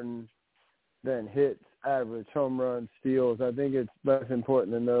important than hits, average, home runs, steals. I think it's less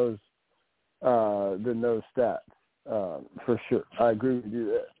important than those stats, for sure. I agree with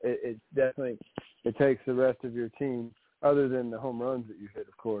you. It definitely takes the rest of your team, other than the home runs that you hit,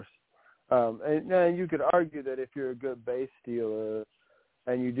 of course. And you could argue that if you're a good base stealer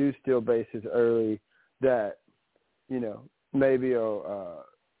and you do steal bases early, that, maybe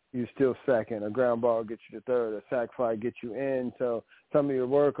you steal second, a ground ball gets you to third, a sac fly gets you in. So some of your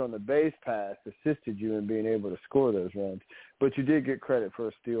work on the base pass assisted you in being able to score those runs. But you did get credit for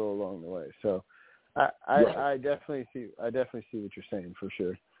a steal along the way. So I definitely see what you're saying, for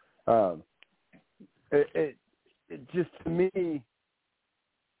sure. It just, to me,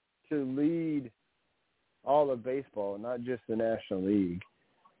 to lead all of baseball, not just the National League,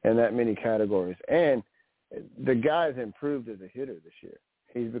 in that many categories. And the guy's improved as a hitter this year.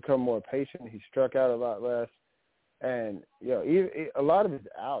 He's become more patient. He struck out a lot less. And, a lot of his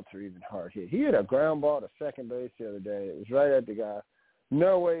outs are even hard hit. He hit a ground ball to second base the other day. It was right at the guy.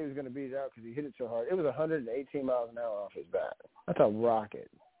 No way he was going to beat it out because he hit it so hard. It was 118 miles an hour off his bat. That's a rocket.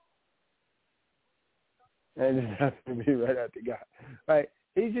 And it just happened to be right at the guy. Right?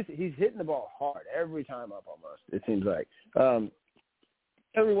 He's hitting the ball hard every time up almost, it seems like.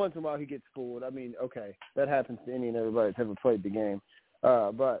 Every once in a while he gets fooled. I mean, okay, that happens to any and everybody that's ever played the game.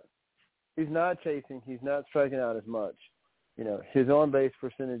 But he's not chasing. He's not striking out as much. His on-base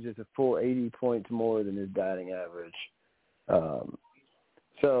percentage is a full 80 points more than his batting average.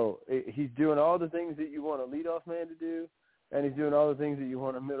 So he's doing all the things that you want a leadoff man to do, and he's doing all the things that you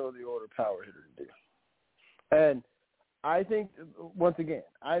want a middle-of-the-order power hitter to do. And I think, once again,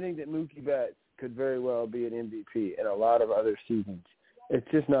 that Mookie Betts could very well be an MVP in a lot of other seasons. It's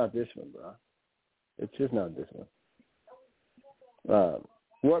just not this one, bro. It's just not this one.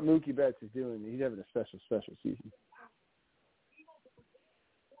 What Mookie Betts is doing, he's having a special season.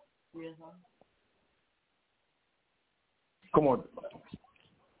 Come on.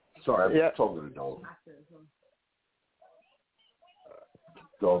 Sorry, I'm talking to the dog.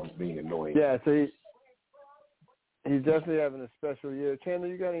 Dog is being annoying. Yeah, so he's definitely having a special year. Chandler,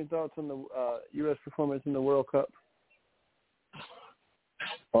 you got any thoughts on the U.S. performance in the World Cup?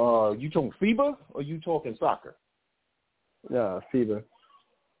 You talking FIBA or you talking soccer? Yeah, FIBA.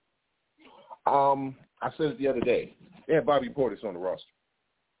 I said it the other day. They had Bobby Portis on the roster.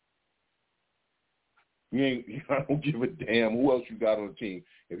 I don't give a damn who else you got on the team.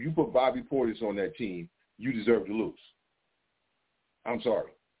 If you put Bobby Portis on that team, you deserve to lose. I'm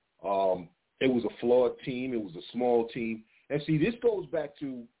sorry. It was a flawed team. It was a small team. And see, this goes back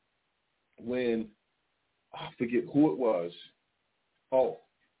to when, I forget who it was.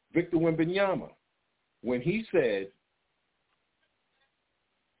 Victor Wembanyama. when he said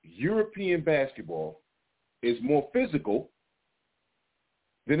European basketball is more physical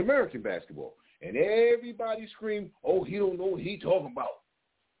than American basketball. And everybody screamed, oh, he don't know what he talking about.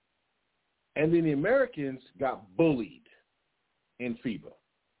 And then the Americans got bullied in FIBA.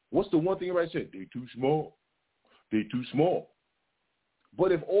 What's the one thing everybody said? They too small. They too small.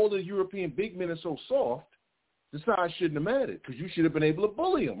 But if all the European big men are so soft, the size shouldn't have mattered because you should have been able to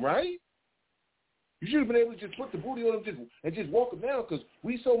bully them, right? You should have been able to just put the booty on them and just walk them down because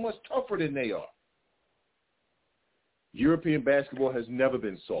we so much tougher than they are. European basketball has never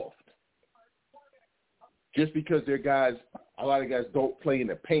been soft. Just because their guys, a lot of guys don't play in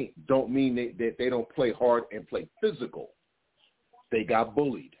the paint, don't mean that they don't play hard and play physical. They got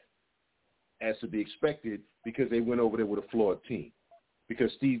bullied, as to be expected, because they went over there with a flawed team.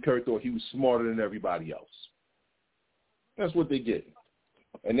 Because Steve Kerr thought he was smarter than everybody else. That's what they did.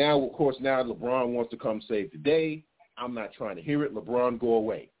 And now, of course, now LeBron wants to come save the day. I'm not trying to hear it. LeBron, go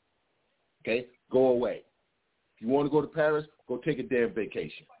away. Okay? Go away. If you want to go to Paris, go take a damn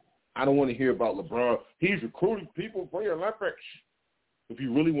vacation. I don't want to hear about LeBron. He's recruiting people for the Olympics. If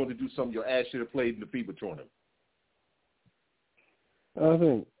you really want to do something, your ass should have played in the FIBA tournament. I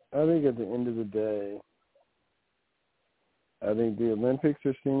think at the end of the day, I think the Olympics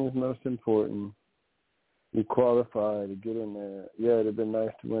are seen as most important. You qualify to get in there. Yeah, it would have been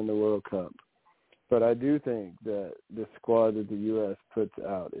nice to win the World Cup. But I do think that the squad that the U.S. puts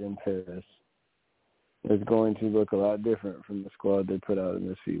out in Paris is going to look a lot different from the squad they put out in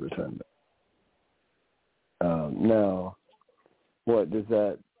this FIBA tournament. Now, what does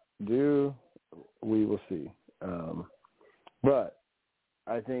that do? We will see. But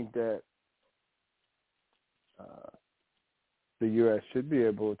I think that the U.S. should be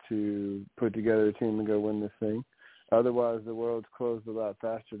able to put together a team and go win this thing. Otherwise, the world's closed a lot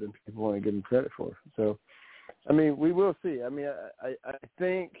faster than people want to give them credit for. So, I mean, we will see. I mean, I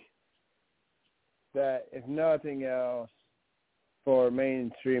think that if nothing else, for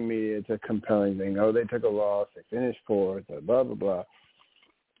mainstream media, it's a compelling thing. Oh, they took a loss, they finished fourth, blah, blah, blah.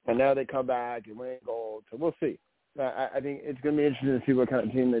 And now they come back and win gold. So we'll see. I think it's going to be interesting to see what kind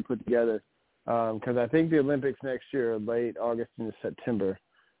of team they put together because I think the Olympics next year are late August into September.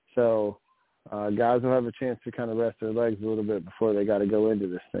 So guys will have a chance to kind of rest their legs a little bit before they got to go into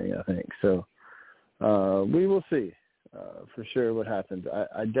this thing, I think. So we will see for sure what happens.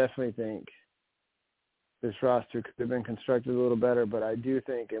 I definitely think this roster could have been constructed a little better, but I do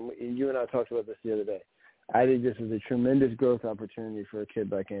think, and you and I talked about this the other day, I think this is a tremendous growth opportunity for a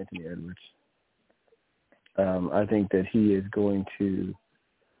kid like Anthony Edwards. I think that he is going to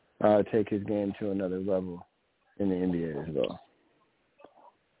take his game to another level in the NBA as well.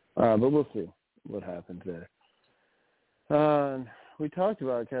 But we'll see what happens there. We talked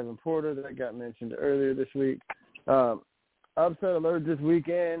about Kevin Porter. That got mentioned earlier this week. Upset alert this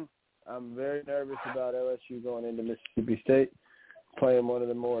weekend. I'm very nervous about LSU going into Mississippi State, playing one of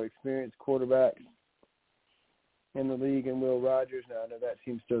the more experienced quarterbacks in the league in Will Rogers. Now, I know that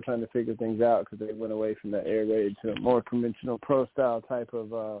team's still trying to figure things out because they went away from that air raid to a more conventional pro-style type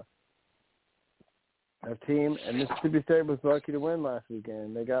of team. And Mississippi State was lucky to win last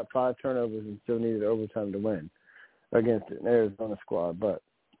weekend. They got 5 turnovers and still needed overtime to win against an Arizona squad. But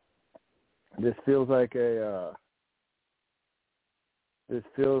this feels like a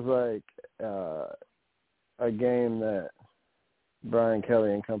game that Brian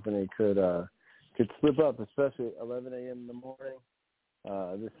Kelly and company could slip up, especially at 11 a.m. in the morning.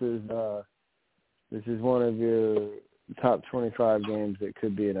 This is one of your top 25 games that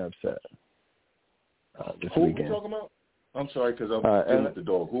could be an upset this Who weekend. Who are we talking about? I'm sorry because I'm dealing with the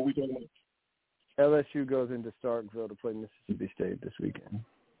dog. Who are we talking about? LSU goes into Starkville to play Mississippi State this weekend.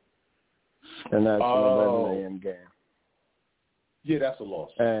 And that's an 11 a.m. game. Yeah, that's a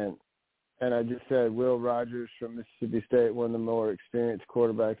loss. And I just said Will Rogers from Mississippi State, one of the more experienced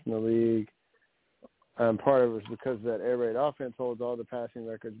quarterbacks in the league. Part of it was because of that air raid offense holds all the passing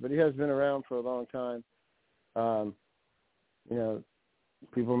records, but he has been around for a long time.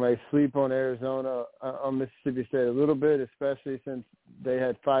 People may sleep on Arizona, on Mississippi State a little bit, especially since they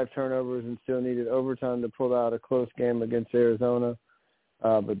had 5 turnovers and still needed overtime to pull out a close game against Arizona.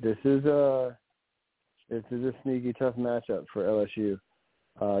 But this is a sneaky, tough matchup for LSU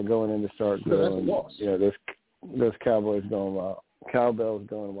going into Starkville. Yeah, those Cowboys going wild. Cowbells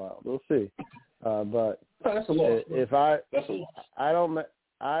going wild. We'll see. But that's a loss. That's a loss.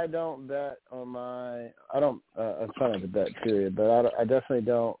 I don't bet on my. I'm trying not to bet, period. But I definitely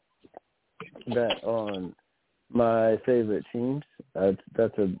don't bet on my favorite teams.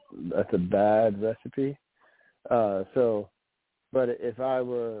 That's a bad recipe. But if I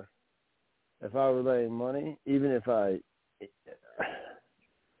were if I were laying money, even if LSU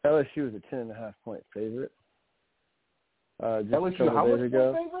was a 10.5-point favorite. Just LSU, a couple days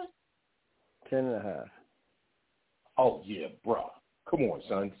ago. Favorite? 10.5. Oh yeah, bro. Come on,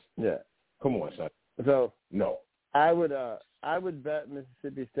 son. Yeah. Come on, son. So no, I would bet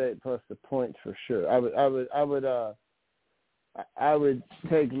Mississippi State plus the points for sure. I would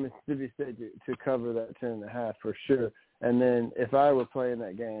take Mississippi State to cover that 10.5 for sure. And then if I were playing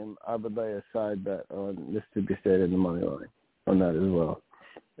that game, I would lay a side bet on Mississippi State in the money line on that as well.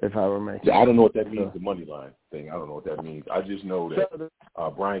 If I were making, I don't know what that means. The money line thing. I don't know what that means. I just know that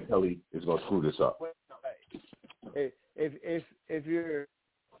Brian Kelly is going to screw this up. If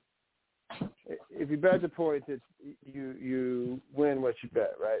you bet the points, it's you win what you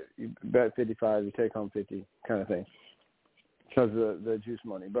bet, right? You bet 55, you take home 50, kind of thing, because of the juice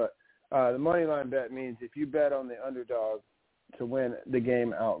money. But the money line bet means if you bet on the underdog to win the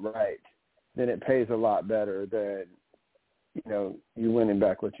game outright, then it pays a lot better than you winning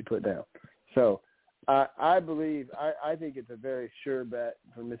back what you put down. So I think it's a very sure bet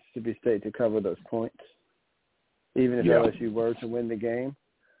for Mississippi State to cover those points, even if LSU were to win the game.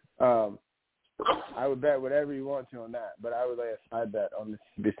 I would bet whatever you want to on that, but I would lay a side bet on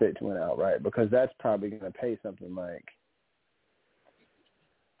Mississippi State to win outright because that's probably going to pay something like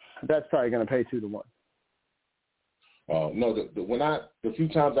that's probably going to pay 2-1. No, the few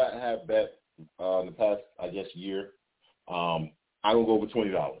times I have bet in the past, I guess, year, I don't go over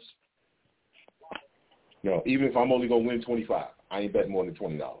 $20. Even if I'm only going to win 25, I ain't betting more than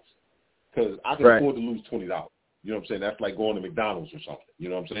 $20 because I can afford to lose $20. You know what I'm saying? That's like going to McDonald's or something. You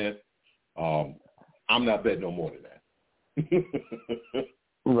know what I'm saying? I'm not betting no more than that.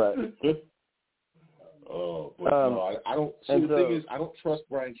 Right. But no, I don't. See, the thing is, I don't trust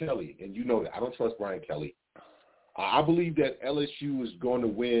Brian Kelly, and you know that. I don't trust Brian Kelly. I believe that LSU is going to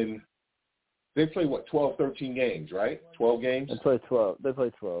win. They play, 12, 13 games, right? 12 games? They play 12. They're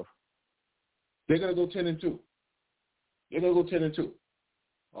going to go 10-2. They're going to go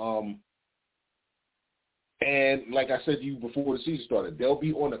 10-2. And like I said to you before the season started, they'll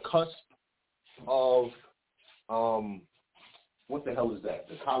be on the cusp of what the hell is that?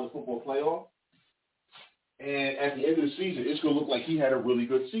 The college football playoff. And at the end of the season, it's going to look like he had a really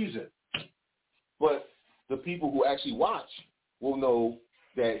good season. But the people who actually watch will know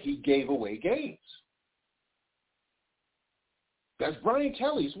that he gave away games. That's Brian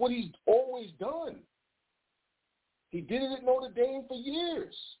Kelly. It's what he's always done. He did it at Notre Dame for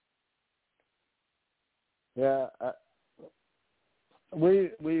years. Yeah, we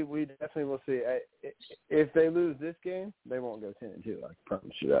definitely will see. If they lose this game, they won't go 10-2. I can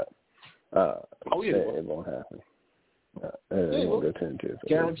promise you that. It won't happen. They won't go 10-2.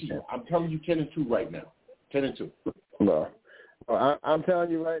 Guarantee you. I'm telling you 10-2 right now. 10-2. Well, I'm telling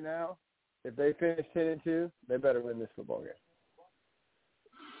you right now, if they finish 10-2, they better win this football game.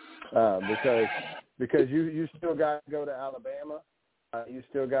 Because you still got to go to Alabama. You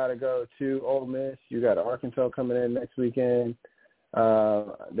still got to go to Ole Miss. You got Arkansas coming in next weekend.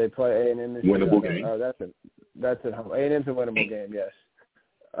 They play A&M this winnable game. That's at home. A&M's a winnable game, yes.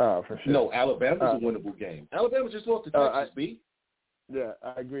 For sure. No, Alabama's a winnable game. Alabama just lost to Texas, B. Yeah,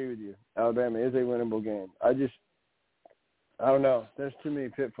 I agree with you. Alabama is a winnable game. I don't know. There's too many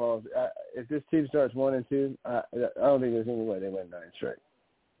pitfalls. If this team starts 1-2, I don't think there's any way they win 9 straight.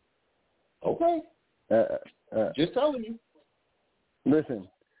 Okay. Just telling you. Listen,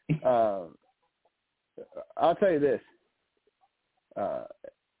 I'll tell you this.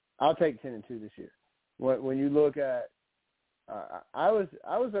 I'll take 10-2 this year. When you look at, I was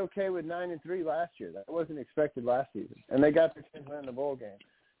okay with 9-3 last year. That wasn't expected last season, and they got their chance to win the bowl game.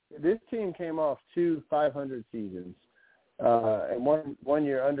 This team came off 2 500 seasons, and one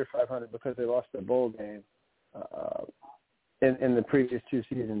year under 500 because they lost the bowl game in the previous 2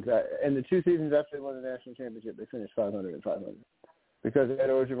 seasons. In the 2 seasons after they won the national championship, they finished 500 and 500 because Ed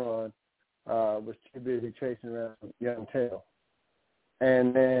Orgeron was too busy chasing around young tail,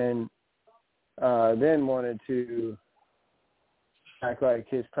 and then wanted to act like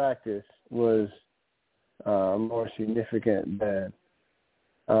his practice was more significant than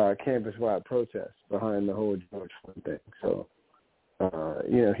campus-wide protests behind the whole George Floyd thing. So,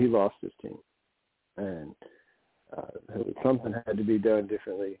 he lost his team. And something had to be done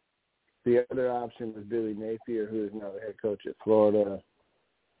differently. The other option was Billy Napier, who is now the head coach at Florida.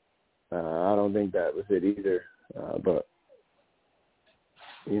 I don't think that was it either. But,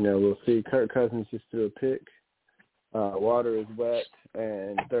 we'll see. Kirk Cousins just threw a pick. Water is wet,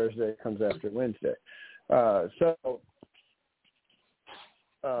 and Thursday comes after Wednesday.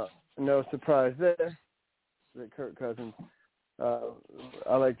 No surprise there that Kirk Cousins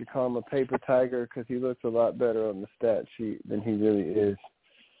I like to call him a paper tiger because he looks a lot better on the stat sheet than he really is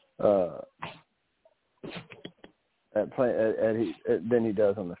than he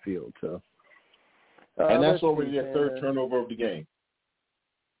does on the field. So, and that's already their third turnover of the game.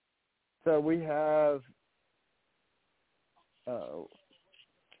 So we have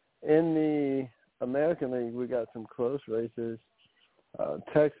in the American League, we got some close races.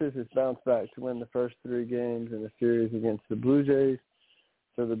 Texas has bounced back to win the first 3 games in the series against the Blue Jays.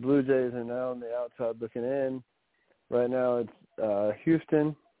 So the Blue Jays are now on the outside looking in. Right now it's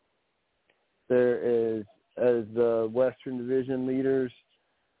Houston. There is, as the Western Division leaders,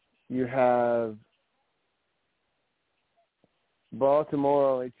 you have Baltimore,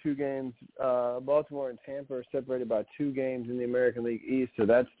 only 2 games. Baltimore and Tampa are separated by 2 games in the American League East, so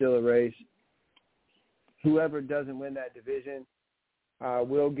that's still a race. Whoever doesn't win that division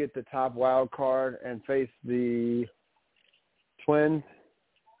will get the top wild card and face the Twins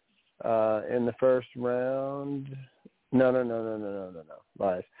in the first round. No.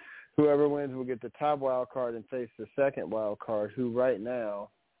 Lies. Whoever wins will get the top wild card and face the second wild card, who right now,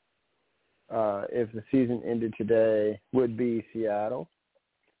 if the season ended today, would be Seattle.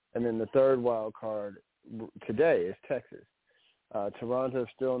 And then the third wild card today is Texas. Toronto's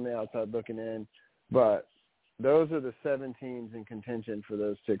still on the outside looking in, but those are the 7 teams in contention for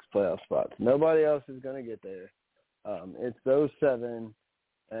those 6 playoff spots. Nobody else is going to get there. It's those 7,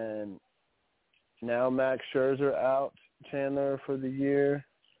 and now Max Scherzer out, Chandler, for the year.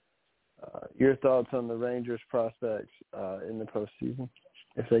 Your thoughts on the Rangers' prospects in the postseason,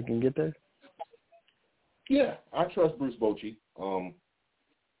 if they can get there? Yeah, I trust Bruce Bochy.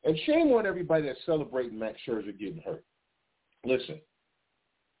 And shame on everybody that's celebrating Max Scherzer getting hurt. Listen,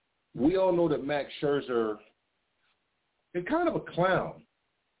 we all know that Max Scherzer is kind of a clown,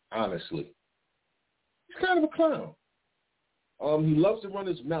 honestly. He's kind of a clown. He loves to run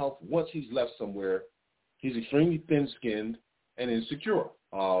his mouth once he's left somewhere. He's extremely thin-skinned and insecure.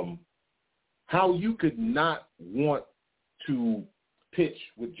 How you could not want to pitch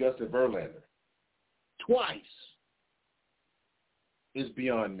with Justin Verlander twice is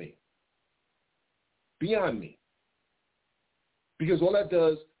beyond me. Beyond me. Because all that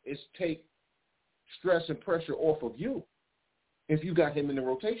does is take stress and pressure off of you if you got him in the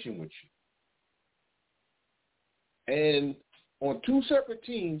rotation with you. And on 2 separate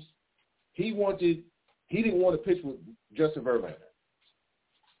teams, he didn't want to pitch with Justin Verlander.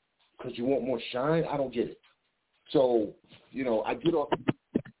 Because you want more shine? I don't get it. So, I get all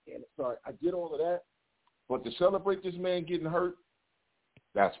of that. But to celebrate this man getting hurt,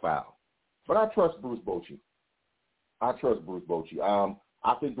 that's foul. But I trust Bruce Bochy. I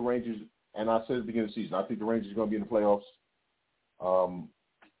think the Rangers, and I said at the beginning of the season, I think the Rangers are going to be in the playoffs.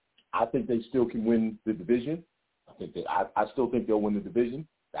 I think they still can win the division. I still think they'll win the division.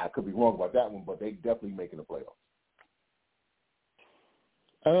 I could be wrong about that one, but they definitely making the playoffs.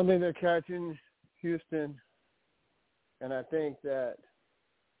 I don't think they're catching Houston, and I think that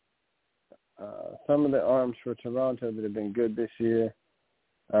some of the arms for Toronto that have been good this year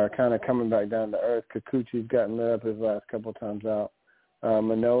are kind of coming back down to earth. Kikuchi's gotten lit up his last couple times out.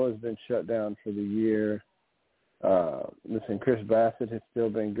 Manoah's been shut down for the year. Chris Bassett has still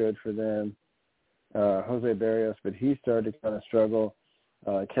been good for them. Jose Barrios, but he started to kind of struggle.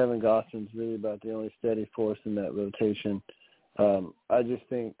 Kevin Gossman's really about the only steady force in that rotation. I just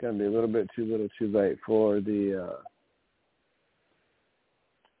think going to be a little bit too little too late for the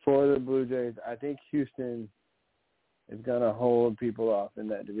Blue Jays. I think Houston is going to hold people off in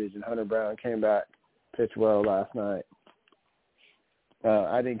that division. Hunter Brown came back, pitched well last night.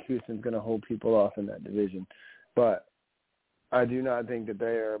 I think Houston's going to hold people off in that division. But I do not think that they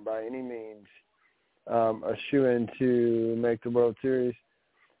are by any means a shoo-in to make the World Series.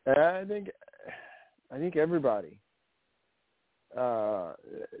 And I think everybody, to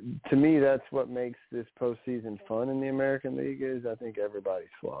me, that's what makes this postseason fun in the American League is I think everybody's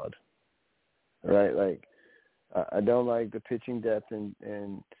flawed, right? Like, I don't like the pitching depth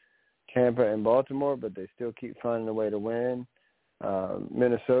in Tampa and Baltimore, but they still keep finding a way to win.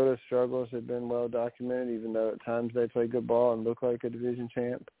 Minnesota's struggles have been well documented, even though at times they play good ball and look like a division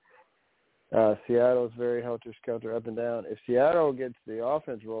champ. Seattle's very helter-skelter up and down. If Seattle gets the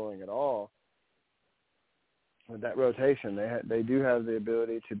offense rolling at all with that rotation, they do have the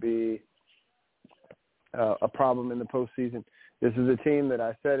ability to be a problem in the postseason. This is a team that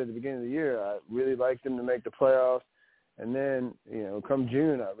I said at the beginning of the year, I really liked them to make the playoffs. And then, come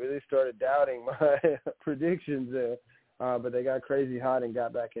June, I really started doubting my predictions there. But they got crazy hot and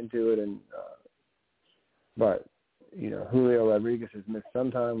got back into it. But Julio Rodriguez has missed some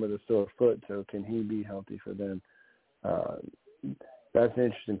time with a sore foot, so can he be healthy for them? that's an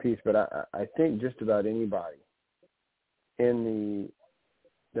interesting piece. But I think just about anybody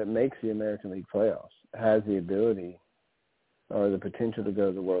that makes the American League playoffs has the ability or the potential to go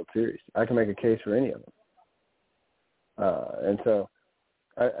to the World Series. I can make a case for any of them. And so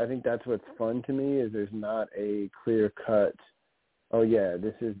I think that's what's fun to me is there's not a clear-cut, oh, yeah,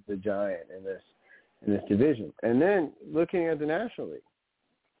 this is the giant in this division. And then looking at the National League,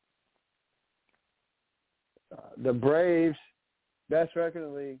 the Braves, best record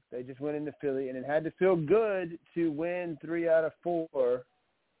in the league, they just went into Philly, and it had to feel good to win 3 out of 4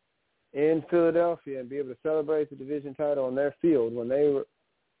 in Philadelphia and be able to celebrate the division title on their field when they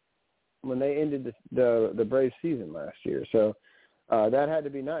ended the Braves season last year. So that had to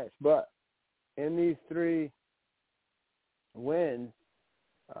be nice. But in these 3 wins,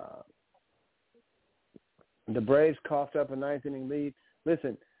 the Braves coughed up a 9th-inning lead.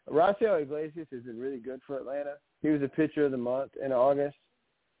 Listen, Rafael Iglesias has been really good for Atlanta. He was a pitcher of the month in August.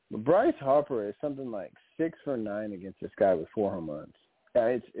 But Bryce Harper is something like 6 for 9 against this guy with 4 home runs.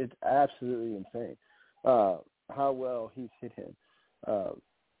 Yeah, it's absolutely insane how well he's hit him.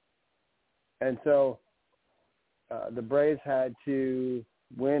 And so the Braves had to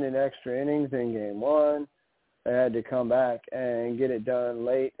win in extra innings in Game 1. They had to come back and get it done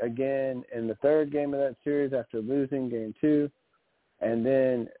late again in the 3rd game of that series after losing Game 2. And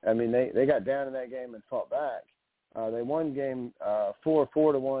then, I mean, they got down in that game and fought back. They won Game 4,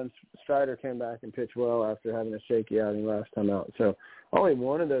 4-1. Strider came back and pitched well after having a shaky outing last time out. So only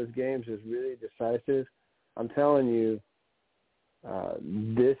one of those games was really decisive. I'm telling you,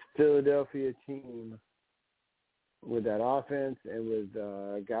 this Philadelphia team with that offense and with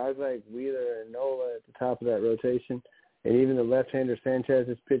guys like Wheeler and Nola at the top of that rotation, and even the left-hander Sanchez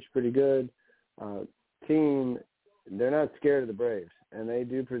has pitched pretty good, team, they're not scared of the Braves, and they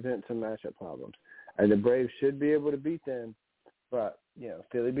do present some matchup problems. And the Braves should be able to beat them, but, you know,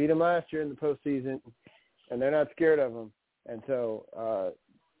 Philly beat them last year in the postseason, and they're not scared of them. And so,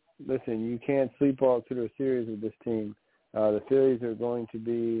 listen, you can't sleepwalk through a series with this team. The Phillies are going to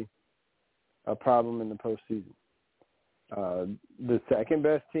be a problem in the postseason. The second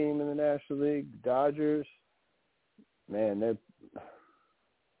best team in the National League, Dodgers, man,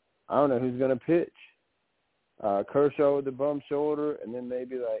 I don't know who's going to pitch. Kershaw with the bum shoulder, and then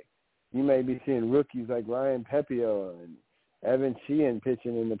maybe you may be seeing rookies like Ryan Pepio and Evan Sheehan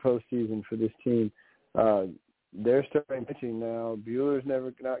pitching in the postseason for this team. They're starting pitching now. Buehler's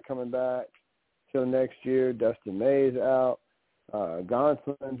not coming back till next year. Dustin May's out.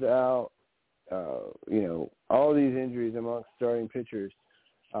 Gonsolin's out. All these injuries amongst starting pitchers.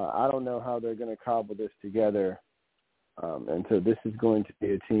 I don't know how they're going to cobble this together. And so this is going to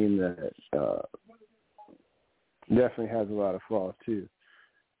be a team that definitely has a lot of flaws too.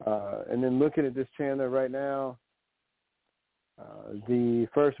 And then looking at this, Chandler, right now, the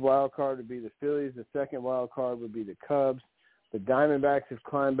first wild card would be the Phillies. The second wild card would be the Cubs. The Diamondbacks have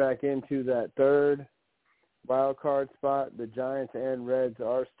climbed back into that third wild card spot. The Giants and Reds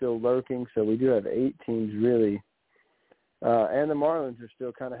are still lurking, so we do have 8 teams really. And the Marlins are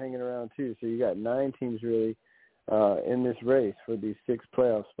still kind of hanging around too. So you got 9 teams really in this race for these 6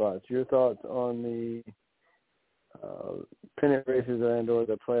 playoff spots. Your thoughts on the pennant races and or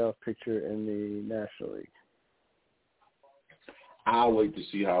the playoff picture in the National League? I'll wait to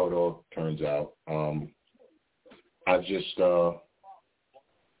see how it all turns out.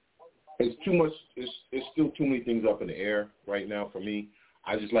 It's too much. It's still too many things up in the air right now for me.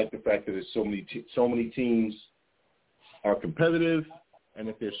 I just like the fact that there's so many teams are competitive, and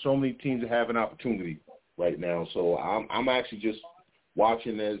that there's so many teams that have an opportunity right now. So I'm actually just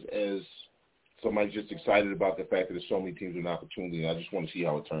watching as somebody just excited about the fact that there's so many teams with an opportunity, and I just want to see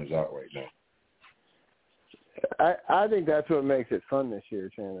how it turns out right now. I think that's what makes it fun this year,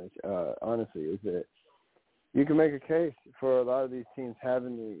 Chandler, honestly, is that you can make a case for a lot of these teams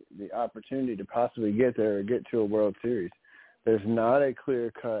having the opportunity to possibly get there or get to a World Series. There's not a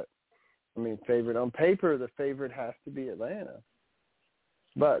clear-cut, favorite. On paper, the favorite has to be Atlanta,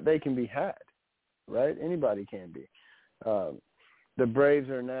 but they can be had, right? Anybody can be. The Braves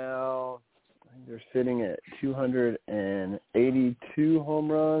are now, I think they're sitting at 282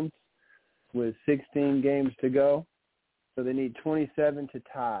 home runs with 16 games to go. So they need 27 to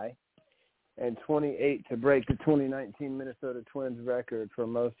tie and 28 to break the 2019 Minnesota Twins record for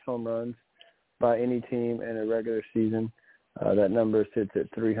most home runs by any team in a regular season. That number sits at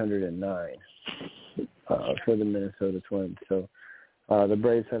 309 for the Minnesota Twins. So the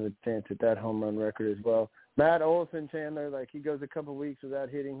Braves have a chance at that home run record as well. Matt Olson, Chandler, he goes a couple weeks without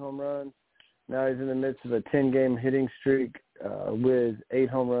hitting home runs. Now he's in the midst of a 10-game hitting streak with 8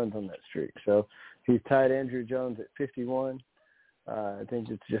 home runs on that streak. So he's tied Andrew Jones at 51. I think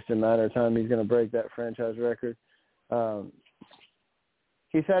it's just a matter of time he's going to break that franchise record.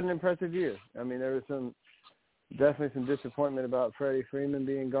 He's had an impressive year. I mean, there was definitely some disappointment about Freddie Freeman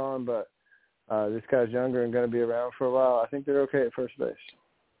being gone, but this guy's younger and going to be around for a while. I think they're okay at first base.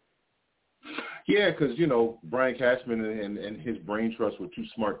 Yeah, because, Brian Cashman and his brain trust were too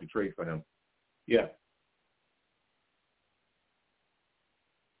smart to trade for him. Yeah.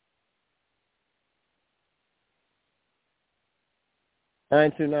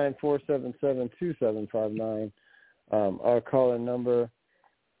 Nine 477-2759. Our caller number.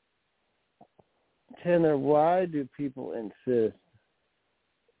 Tanner, why do people insist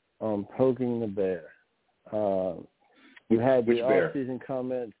on poking the bear? You had the off-season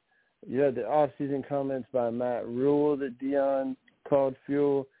comments. You had the off-season comments by Matt Rule that Deion called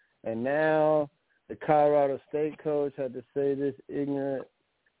fuel, and now the Colorado State coach had to say this ignorant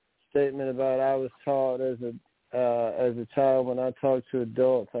statement about I was taught as a child when I talk to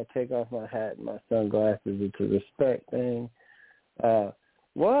adults, I take off my hat and my sunglasses. It's a respect thing.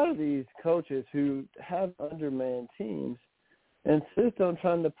 Why do these coaches who have undermanned teams insist on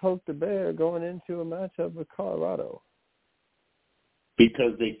trying to poke the bear going into a matchup with Colorado?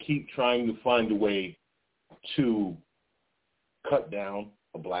 Because they keep trying to find a way to cut down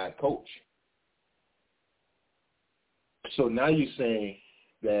a black coach. So now you're saying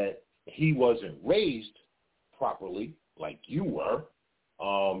that he wasn't raised properly like you were.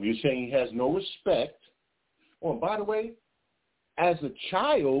 You're saying he has no respect. Oh, and by the way, as a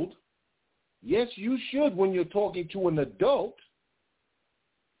child, yes, you should when you're talking to an adult.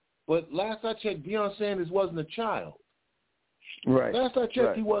 But last I checked, Deion Sanders wasn't a child. Right. Last I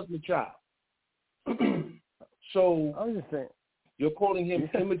checked, he wasn't a child. So I was just saying, you're calling him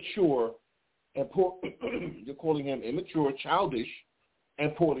immature and poor. You're calling him immature, childish,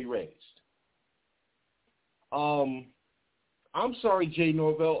 and poorly raised. I'm sorry, Jay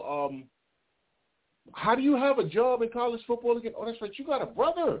Norvell. How do you have a job in college football again? Oh, that's right. You got a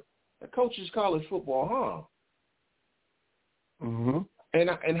brother that coaches college football, huh? Mm-hmm.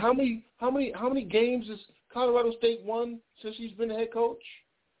 And how many games has Colorado State won since he's been the head coach?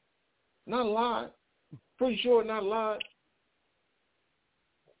 Not a lot. Pretty sure not a lot.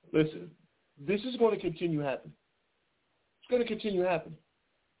 Listen, this is going to continue happening. It's going to continue happening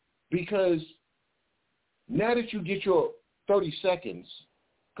because now that you get your 30 seconds,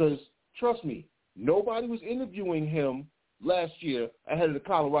 because trust me, nobody was interviewing him last year ahead of the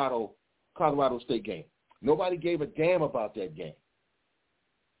Colorado State game. Nobody gave a damn about that game.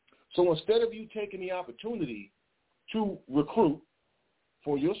 So instead of you taking the opportunity to recruit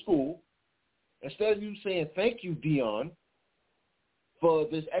for your school, instead of you saying thank you, Deion, for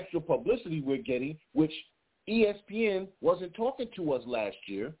this extra publicity we're getting, which ESPN wasn't talking to us last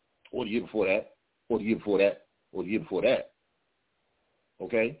year or the year before that, or the year before that, or the year before that.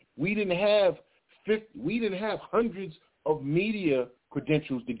 Okay? We didn't have hundreds of media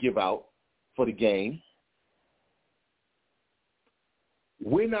credentials to give out for the game.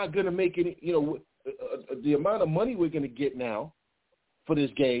 We're not going to make it, the amount of money we're going to get now for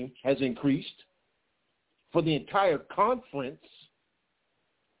this game has increased for the entire conference.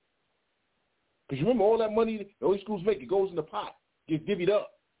 Because you remember all that money all these schools make, it goes in the pot, gets divvied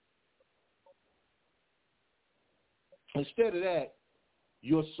up. Instead of that,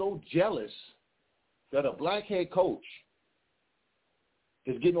 you're so jealous that a black head coach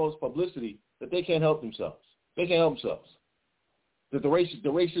is getting all this publicity that they can't help themselves. They can't help themselves. That the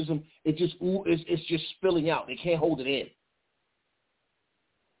racism, it's just spilling out. They can't hold it in.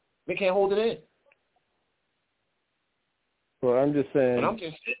 They can't hold it in. Well, I'm just saying,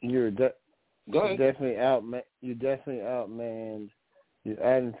 you definitely outmanned. You're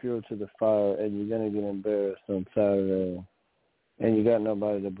adding fuel to the fire, and you're going to get embarrassed on Saturday, and you got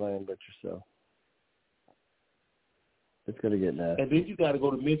nobody to blame but yourself. It's going to get nasty. And then you got to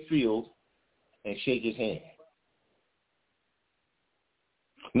go to midfield and shake his hand.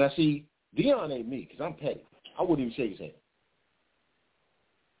 Now, see, Deion ain't me because I'm petty. I wouldn't even shake his hand.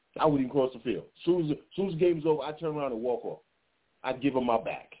 I wouldn't even cross the field. As soon as the game's over, I'd turn around and walk off. I'd give him my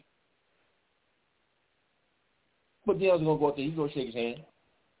back. But Deion's going to go out there. He's going to shake his hand.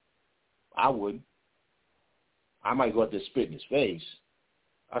 I wouldn't. I might go out there spit in his face.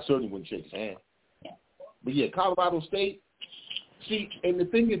 I certainly wouldn't shake his hand. But, yeah, Colorado State. See, and the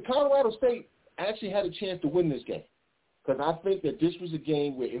thing is, Colorado State actually had a chance to win this game. Because I think that this was a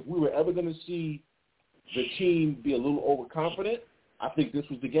game where if we were ever going to see the team be a little overconfident, I think this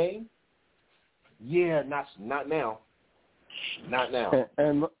was the game. Yeah, not now. Not now.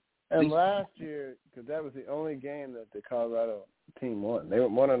 And last year, because that was the only game that the Colorado team won. They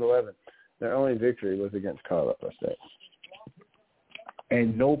went 1-11. Their only victory was against Colorado State.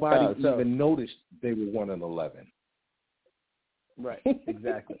 And nobody even noticed they were 1-11. Right,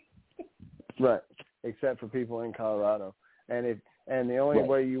 exactly. Right, except for people in Colorado. And the only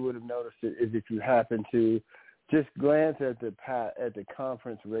way you would have noticed it is if you happened to just glance at the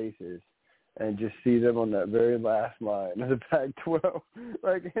conference races and just see them on that very last line of the Pac-12,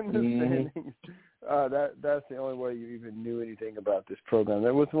 like in the standings. That's the only way you even knew anything about this program.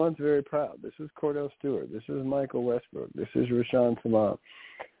 That was once very proud. This was Cordell Stewart. This was Michael Westbrook. This is Rashawn Salam.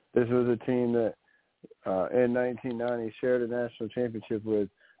 This was a team that in 1990 shared a national championship with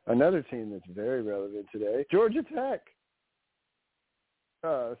another team that's very relevant today, Georgia Tech.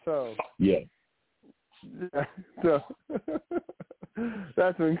 So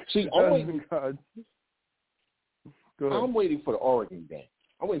that's when. See, I'm waiting for the Oregon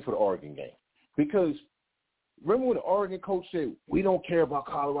game. Because remember when the Oregon coach said, "We don't care about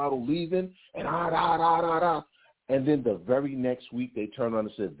Colorado leaving," and and then the very next week they turned around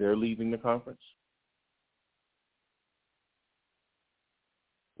and said they're leaving the conference.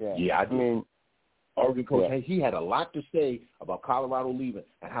 Yeah, I mean, Oregon coach, he had a lot to say about Colorado leaving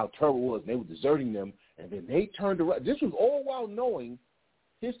and how terrible it was. They were deserting them, and then they turned around. This was all while knowing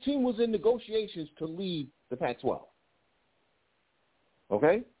his team was in negotiations to leave the Pac-12.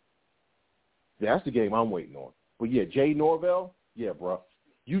 Okay? Yeah, that's the game I'm waiting on. But yeah, Jay Norvell, yeah, bro,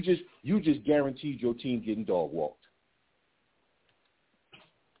 you just guaranteed your team getting dog walked.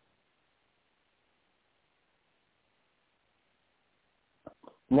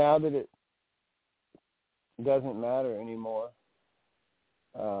 Now that it doesn't matter anymore,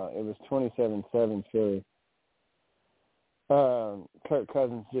 it was 27-7 Philly. Kirk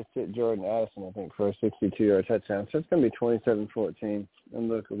Cousins just hit Jordan Addison, I think, for a 62-yard touchdown. So it's going to be 27-14 and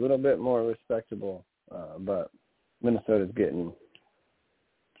look a little bit more respectable. But Minnesota's getting.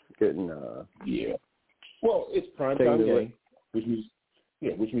 Yeah. Well, it's primetime game, which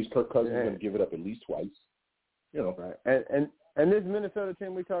means Kirk Cousins is going to give it up at least twice. You know. Right. And this Minnesota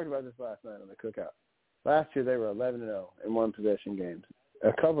team, we talked about this last night on the Cookout. Last year they were 11-0 in one-possession games.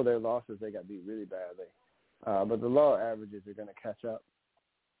 A couple of their losses, they got beat really badly. But the law averages are going to catch up.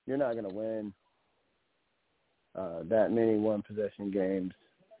 You're not going to win that many one-possession games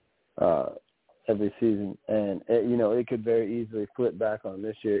every season. And, it could very easily flip back on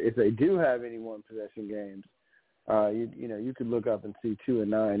this year. If they do have any one-possession games, you could look up and see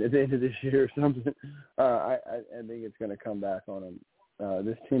 2-9 at the end of this year or something. I think it's going to come back on them.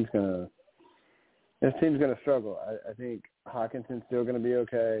 This team's going to struggle. I think Hawkinson's still going to be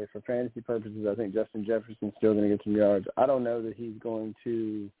okay. For fantasy purposes, I think Justin Jefferson's still going to get some yards. I don't know that he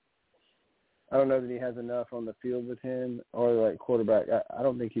has enough on the field with him or like quarterback. I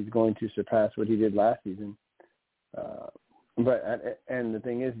don't think he's going to surpass what he did last season. And the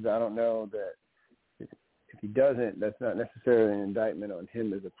thing is I don't know that if he doesn't, that's not necessarily an indictment on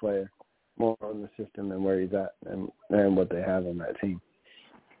him as a player, more on the system and where he's at and what they have on that team.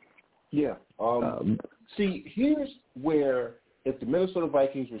 Yeah. See, here's where if the Minnesota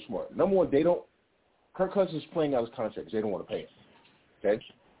Vikings were smart. Number one, Kirk Cousins is playing out his contract because they don't want to pay him. Okay?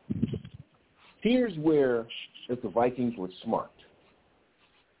 Here's where if the Vikings were smart,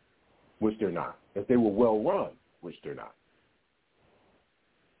 which they're not, if they were well run, which they're not,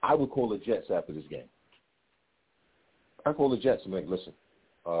 I would call the Jets after this game. I call the Jets and be like, listen,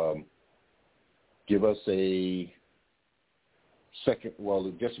 give us a second,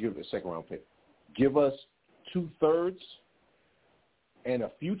 just to give it a second round pick. Give us 2/3 and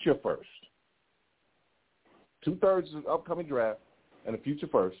a future first. 2/3 of the upcoming draft and a future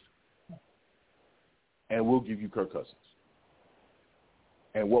first, and we'll give you Kirk Cousins.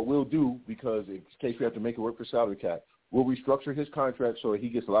 And what we'll do, because in case we have to make it work for salary cap, we'll restructure his contract so that he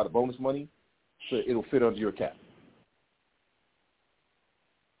gets a lot of bonus money so it'll fit under your cap.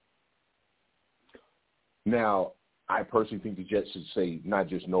 Now, I personally think the Jets should say not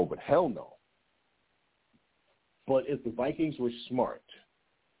just no, but hell no. But if the Vikings were smart,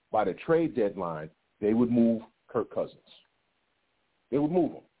 by the trade deadline, they would move Kirk Cousins. They would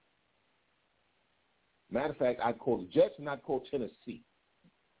move him. Matter of fact, I'd call the Jets and I'd call Tennessee.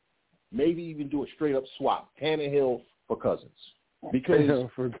 Maybe even do a straight-up swap, Tannehill for Cousins. Because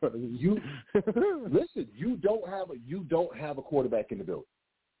you don't have a quarterback in the building.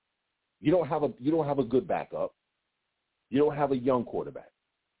 You don't have a good backup. You don't have a young quarterback.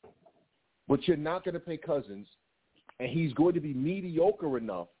 But you're not going to pay Cousins, and he's going to be mediocre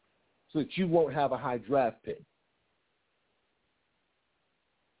enough so that you won't have a high draft pick.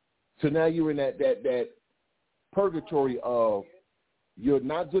 So now you're in that purgatory of you're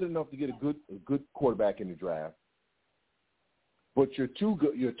not good enough to get a good quarterback in the draft, but you're too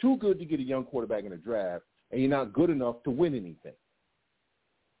good to get a young quarterback in the draft, and you're not good enough to win anything.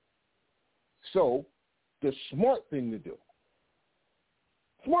 So the smart thing to do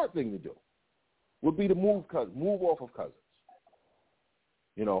would be to move off of Cousins.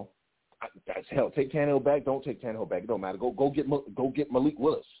 You know, that's hell. Take Tannehill back. Don't take Tannehill back. It don't matter. Go get Malik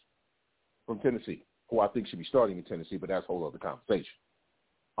Willis from Tennessee, who I think should be starting in Tennessee, but that's a whole other conversation.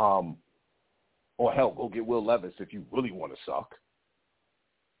 Or hell, go get Will Levis if you really want to suck.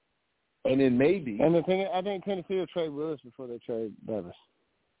 And then maybe. And the thing, I think Tennessee will trade Willis before they trade Levis.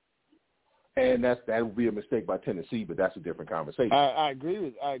 And that would be a mistake by Tennessee, but that's a different conversation. I agree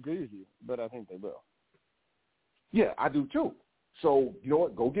with you, but I think they will. Yeah, I do too. So you know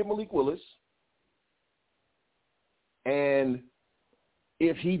what? Go get Malik Willis, and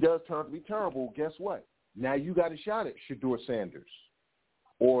if he does turn out to be terrible, guess what? Now you got a shot at Shedeur Sanders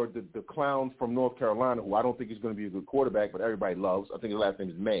or the clown from North Carolina, who I don't think is going to be a good quarterback, but everybody loves. I think his last name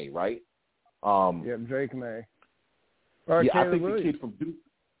is May, right? Drake May. Or yeah, Caleb I think Williams. the kid from Duke.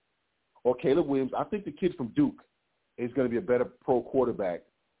 Or Caleb Williams. I think the kid from Duke is going to be a better pro quarterback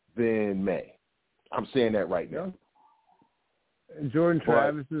than May. I'm saying that right now. Jordan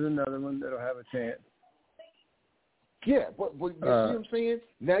Travis is another one that'll have a chance. Yeah, but you see what I'm saying?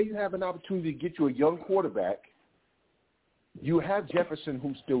 Now you have an opportunity to get you a young quarterback. You have Jefferson,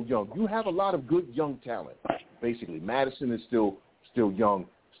 who's still young. You have a lot of good young talent, basically. Madison is still young,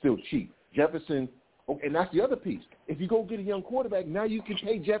 still cheap. Jefferson, okay, and that's the other piece. If you go get a young quarterback, now you can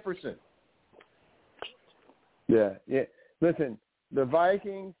pay Jefferson. Yeah. Listen, the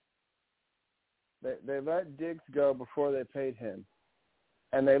Vikings, they let Diggs go before they paid him.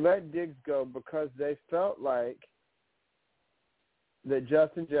 And they let Diggs go because they felt like that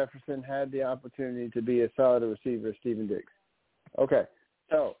Justin Jefferson had the opportunity to be as solid a receiver as Steven Diggs. Okay,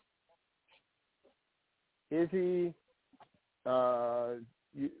 so is he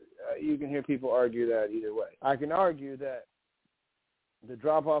you can hear people argue that either way. I can argue that the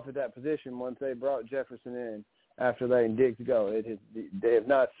drop-off at that position once they brought Jefferson in after letting Diggs go, they have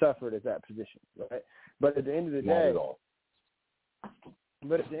not suffered at that position, right? But at the end of the day, not at all.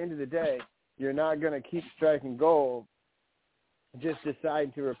 But at the end of the day, you're not going to keep striking gold just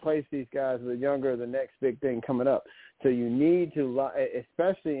deciding to replace these guys with younger, the next big thing coming up. So you need to,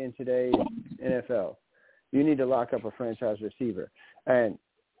 especially in today's NFL, you need to lock up a franchise receiver. And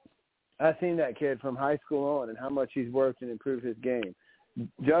I've seen that kid from high school on and how much he's worked and improved his game.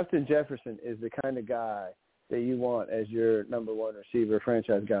 Justin Jefferson is the kind of guy that you want as your number one receiver,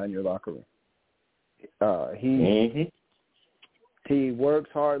 franchise guy in your locker room. He works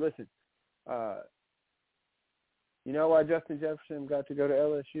hard. Listen, you know why Justin Jefferson got to go to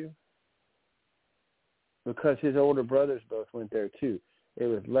LSU? Because his older brothers both went there too. It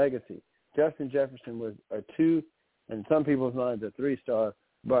was legacy. Justin Jefferson was a 2, in some people's minds a 3-star,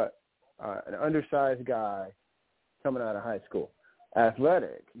 but an undersized guy coming out of high school.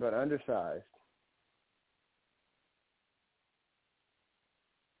 Athletic, but undersized.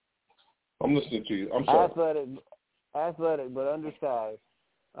 I'm listening to you. I'm sorry. Athletic, but undersized.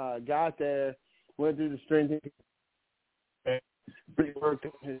 Got there, went through the strength, really worked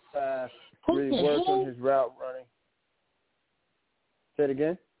on his fast, really worked on his route running. Say it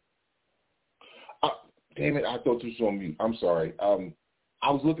again? Damn it, I thought this was on mute. I'm sorry.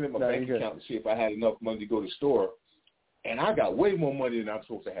 I was looking at my bank account to see if I had enough money to go to the store, and I got way more money than I'm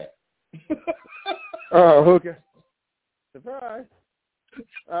supposed to have. Oh, okay. Surprise.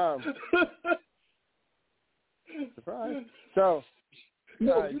 Surprise. So,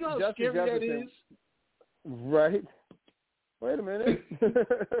 no, you know how scary that is? Right. Wait a minute.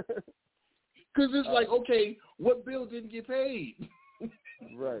 Because it's like, okay, what bill didn't get paid?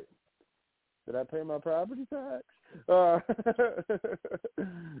 Right. Did I pay my property tax? No,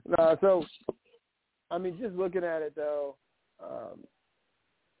 so, I mean, just looking at it, though,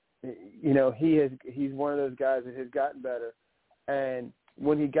 you know, he's one of those guys that has gotten better. And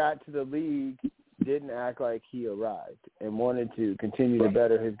when he got to the league, didn't act like he arrived and wanted to continue to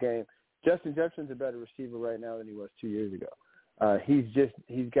better his game. Justin Jefferson's a better receiver right now than he was 2 years ago. He's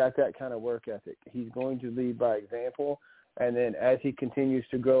got that kind of work ethic. He's going to lead by example. And then as he continues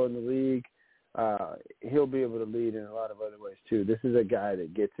to grow in the league, he'll be able to lead in a lot of other ways too. This is a guy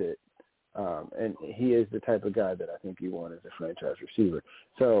that gets it. And he is the type of guy that I think you want as a franchise receiver.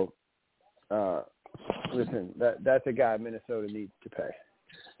 So, listen, that's a guy Minnesota needs to pay.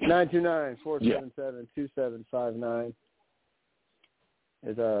 929-477-2759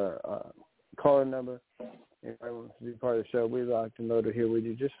 is our caller number. If I want to be part of the show, we're locked and loaded here with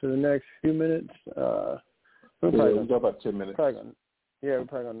you just for the next few minutes. We're probably about 10 minutes. we're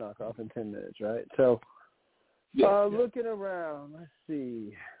probably going to knock off in 10 minutes, right? So, looking around, let's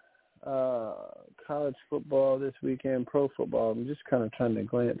see. College football this weekend, pro football. I'm just kind of trying to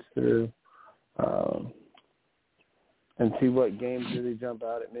glance through and see what games really jump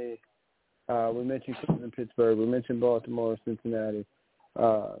out at me. We mentioned Cleveland, Pittsburgh. We mentioned Baltimore, Cincinnati.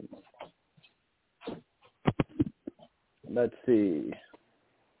 Let's see.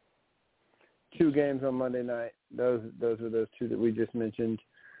 2 games on Monday night. Those were those 2 that we just mentioned.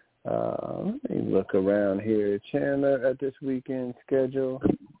 Let me look around here. Chandler at this weekend schedule.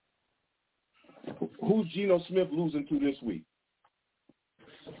 Who's Geno Smith losing to this week?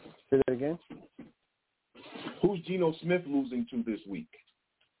 Say that again? Who's Geno Smith losing to this week?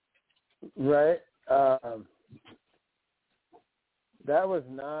 Right. That was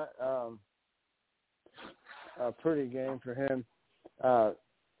not a pretty game for him.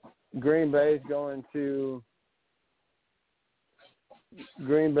 Green Bay's going to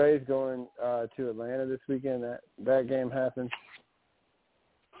Atlanta this weekend. That game happens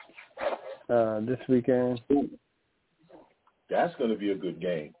this weekend. That's going to be a good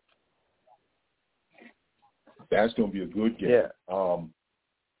game. That's going to be a good game. Yeah.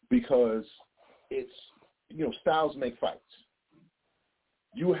 Because it's, styles make fights.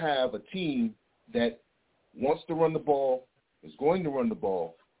 You have a team that wants to run the ball, is going to run the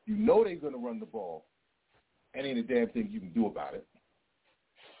ball. You know they're going to run the ball, and ain't a damn thing you can do about it.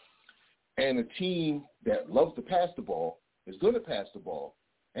 And a team that loves to pass the ball is going to pass the ball,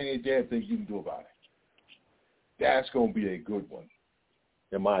 and ain't a damn thing you can do about it. That's going to be a good one,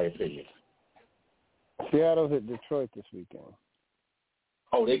 in my opinion. Seattle's at Detroit this weekend.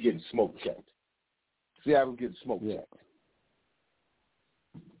 Oh, they're getting smoke checked. Seattle's getting smoke checked.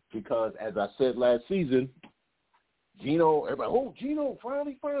 Because, as I said last season, Geno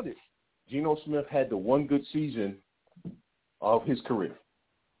finally found it. Geno Smith had the one good season of his career.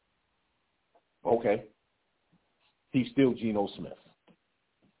 Okay. He's still Geno Smith.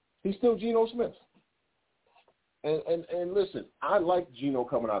 And listen, I like Geno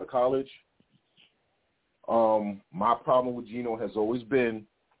coming out of college. My problem with Geno has always been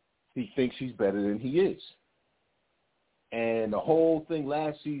he thinks he's better than he is. And the whole thing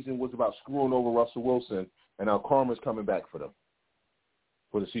last season was about screwing over Russell Wilson, and now karma's coming back for them,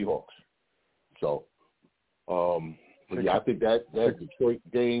 for the Seahawks. So, but yeah, I think that Detroit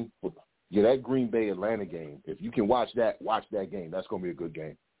game, that Green Bay Atlanta game, if you can watch that game. That's going to be a good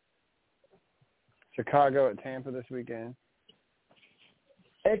game. Chicago at Tampa this weekend.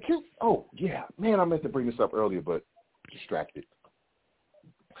 I meant to bring this up earlier, but distracted.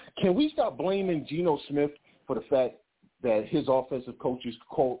 Can we stop blaming Geno Smith for the fact that his offensive coaches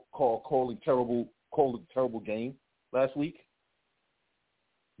calling terrible game last week?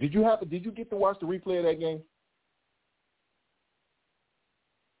 Did you get to watch the replay of that game?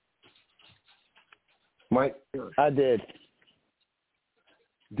 Mike? I did.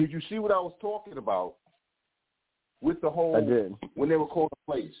 Did you see what I was talking about with the whole, I did. When they were calling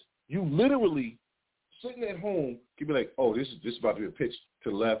plays? You literally, sitting at home, could be like, oh, this is about to be a pitch to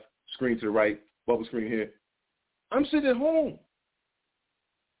the left, screen to the right, bubble screen here. I'm sitting at home.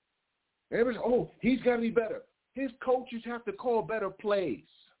 Everybody's, he's got to be better. His coaches have to call better plays.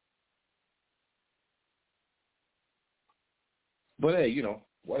 But hey,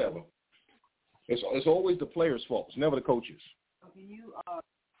 whatever. It's always the players' fault. It's never the coaches.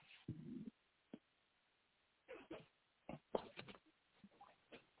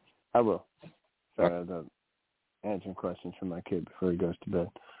 I will. Sorry, I was answering questions from my kid before he goes to bed.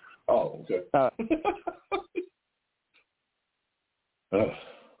 Oh, okay. All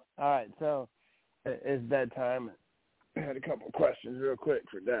right, so it's that time. I had a couple of questions real quick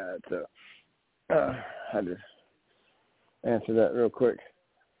for Dad, so I had to answer that real quick.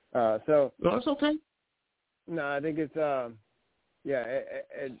 No, it's okay. No, I think it's at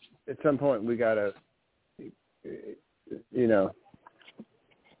some point we gotta,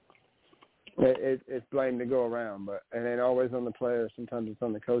 it's blame to go around, but it ain't always on the players. Sometimes it's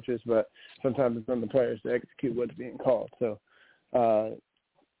on the coaches, but sometimes it's on the players to execute what's being called. So,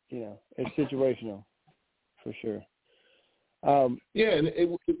 it's situational for sure. And it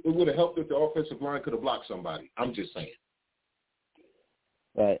would have helped if the offensive line could have blocked somebody. I'm just saying.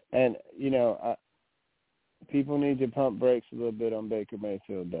 Right, and people need to pump brakes a little bit on Baker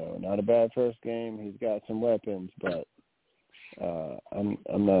Mayfield, though. Not a bad first game. He's got some weapons, but I'm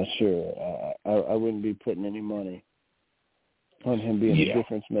not sure. I wouldn't be putting any money on him being a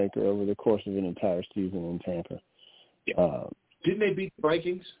difference maker over the course of an entire season in Tampa. Yeah. Didn't they beat the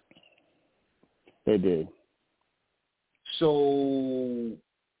Vikings? They did. So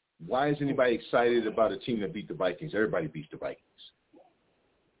why is anybody excited about a team that beat the Vikings? Everybody beats the Vikings.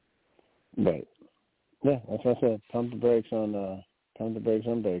 Right. Yeah, that's what I said. Pump the brakes on Baker.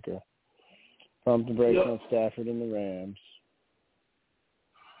 Pump the brakes on Stafford and the Rams.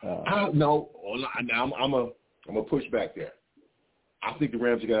 No, I'm a push back there. I think the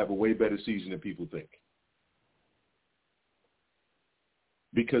Rams are going to have a way better season than people think.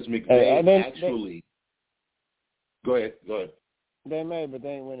 Because McVay actually – Go ahead. They may, but they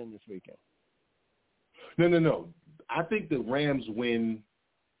ain't winning this weekend. No. I think the Rams win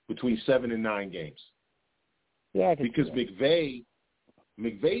between 7 and 9 games. Yeah, because McVay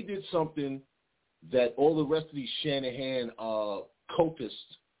did something that all the rest of these Shanahan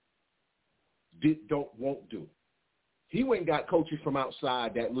cultists won't do. He went and got coaches from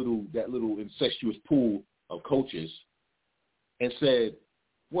outside that little incestuous pool of coaches and said,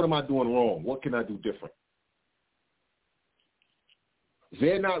 "What am I doing wrong? What can I do different?"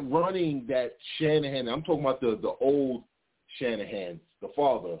 They're not running that Shanahan. I'm talking about the old Shanahan, the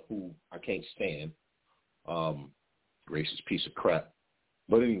father, who I can't stand. Racist piece of crap.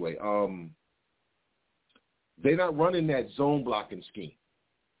 But anyway, they're not running that zone blocking scheme.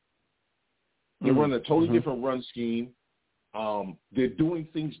 They're running a totally different run scheme. They're doing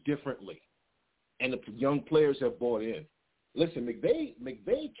things differently. And the young players have bought in. Listen,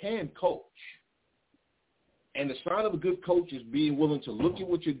 McVay can coach. And the sign of a good coach is being willing to look at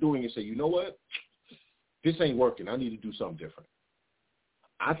what you're doing and say, you know what? This ain't working. I need to do something different.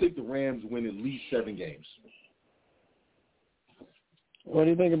 I think the Rams win at least 7 games. What do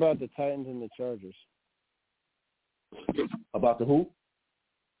you think about the Titans and the Chargers? About the who?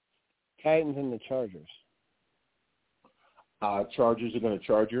 Titans and the Chargers. Chargers are going to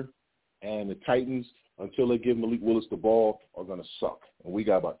Charger, and the Titans, until they give Malik Willis the ball, are going to suck. And we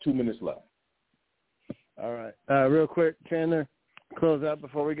got about 2 minutes left. All right. Real quick, Chandler, close out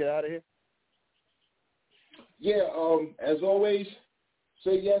before we get out of here. Yeah, as always,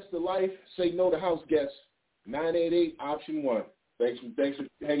 say yes to life, say no to house guests. 988 option 1. Thanks for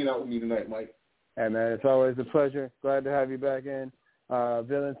hanging out with me tonight, Mike. Hey, man, it's always a pleasure. Glad to have you back in.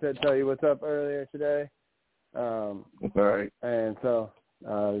 Villain said tell you what's up earlier today. All right. And so,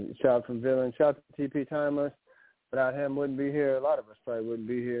 shout from Villain. Shout to TP Timeless. Without him, wouldn't be here. A lot of us probably wouldn't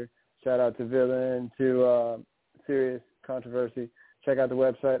be here. Shout out to Villain, to Serious Controversy. Check out the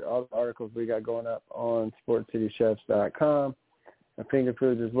website, all the articles we got going up on sportscitychefs.com. And Finger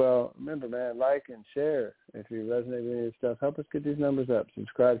Foods as well. Remember, man, like and share if you resonate with any of this stuff. Help us get these numbers up.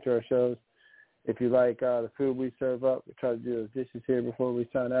 Subscribe to our shows. If you like the food we serve up, we try to do those dishes here before we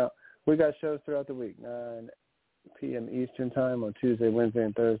sign out. We got shows throughout the week, 9 p.m. Eastern time on Tuesday, Wednesday,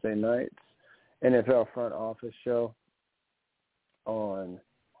 and Thursday nights. NFL Front Office show on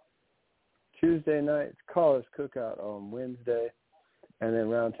Tuesday nights. Callers Cookout on Wednesday. And then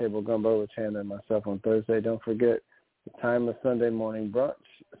RoundTable Gumbo with Chandler and myself on Thursday. Don't forget the Timeless Sunday Morning Brunch,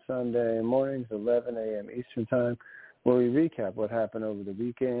 Sunday mornings, 11 a.m. Eastern time, where we recap what happened over the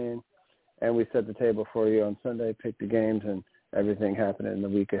weekend. And we set the table for you on Sunday, pick the games and everything happening in the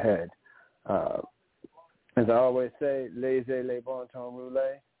week ahead. As I always say, laissez les bon temps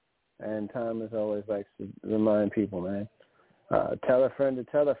rouler. And Tom, as always, likes to remind people, man, tell a friend to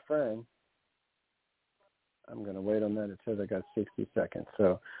tell a friend. I'm going to wait on that. It says I got 60 seconds.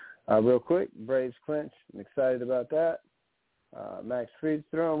 So real quick, Braves clinch. I'm excited about that. Max Fried's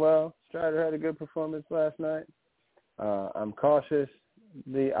throwing well. Strider had a good performance last night. I'm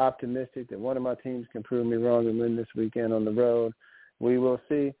cautiously optimistic that one of my teams can prove me wrong and win this weekend on the road. We will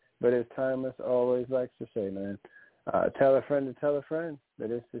see. But as Timeless always likes to say, man, tell a friend to tell a friend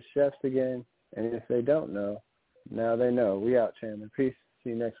that it's the chefs again. And if they don't know, now they know. We out, Chandler. Peace.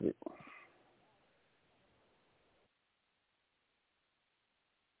 See you next week.